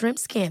butter shrimp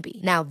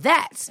scampi. Now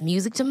that's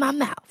music to my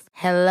mouth.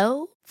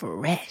 Hello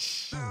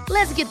Fresh.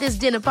 Let's get this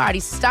dinner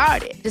party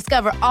started.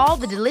 Discover all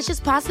the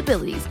delicious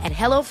possibilities at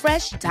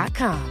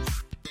HelloFresh.com.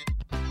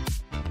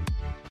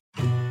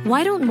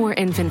 Why don't more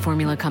infant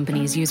formula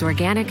companies use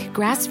organic,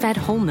 grass-fed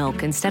whole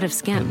milk instead of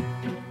skim?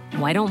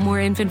 Why don't more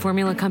infant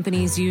formula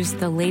companies use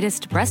the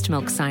latest breast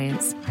milk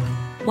science?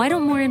 Why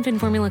don't more infant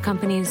formula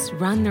companies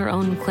run their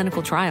own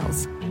clinical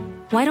trials?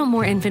 Why don't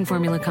more infant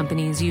formula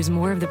companies use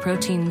more of the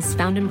proteins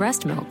found in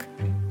breast milk?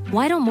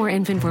 Why don't more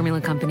infant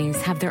formula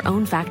companies have their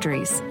own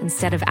factories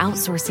instead of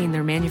outsourcing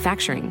their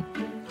manufacturing?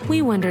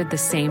 We wondered the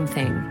same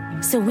thing.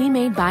 So we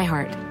made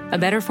ByHeart, a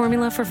better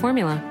formula for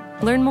formula.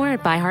 Learn more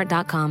at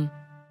byheart.com.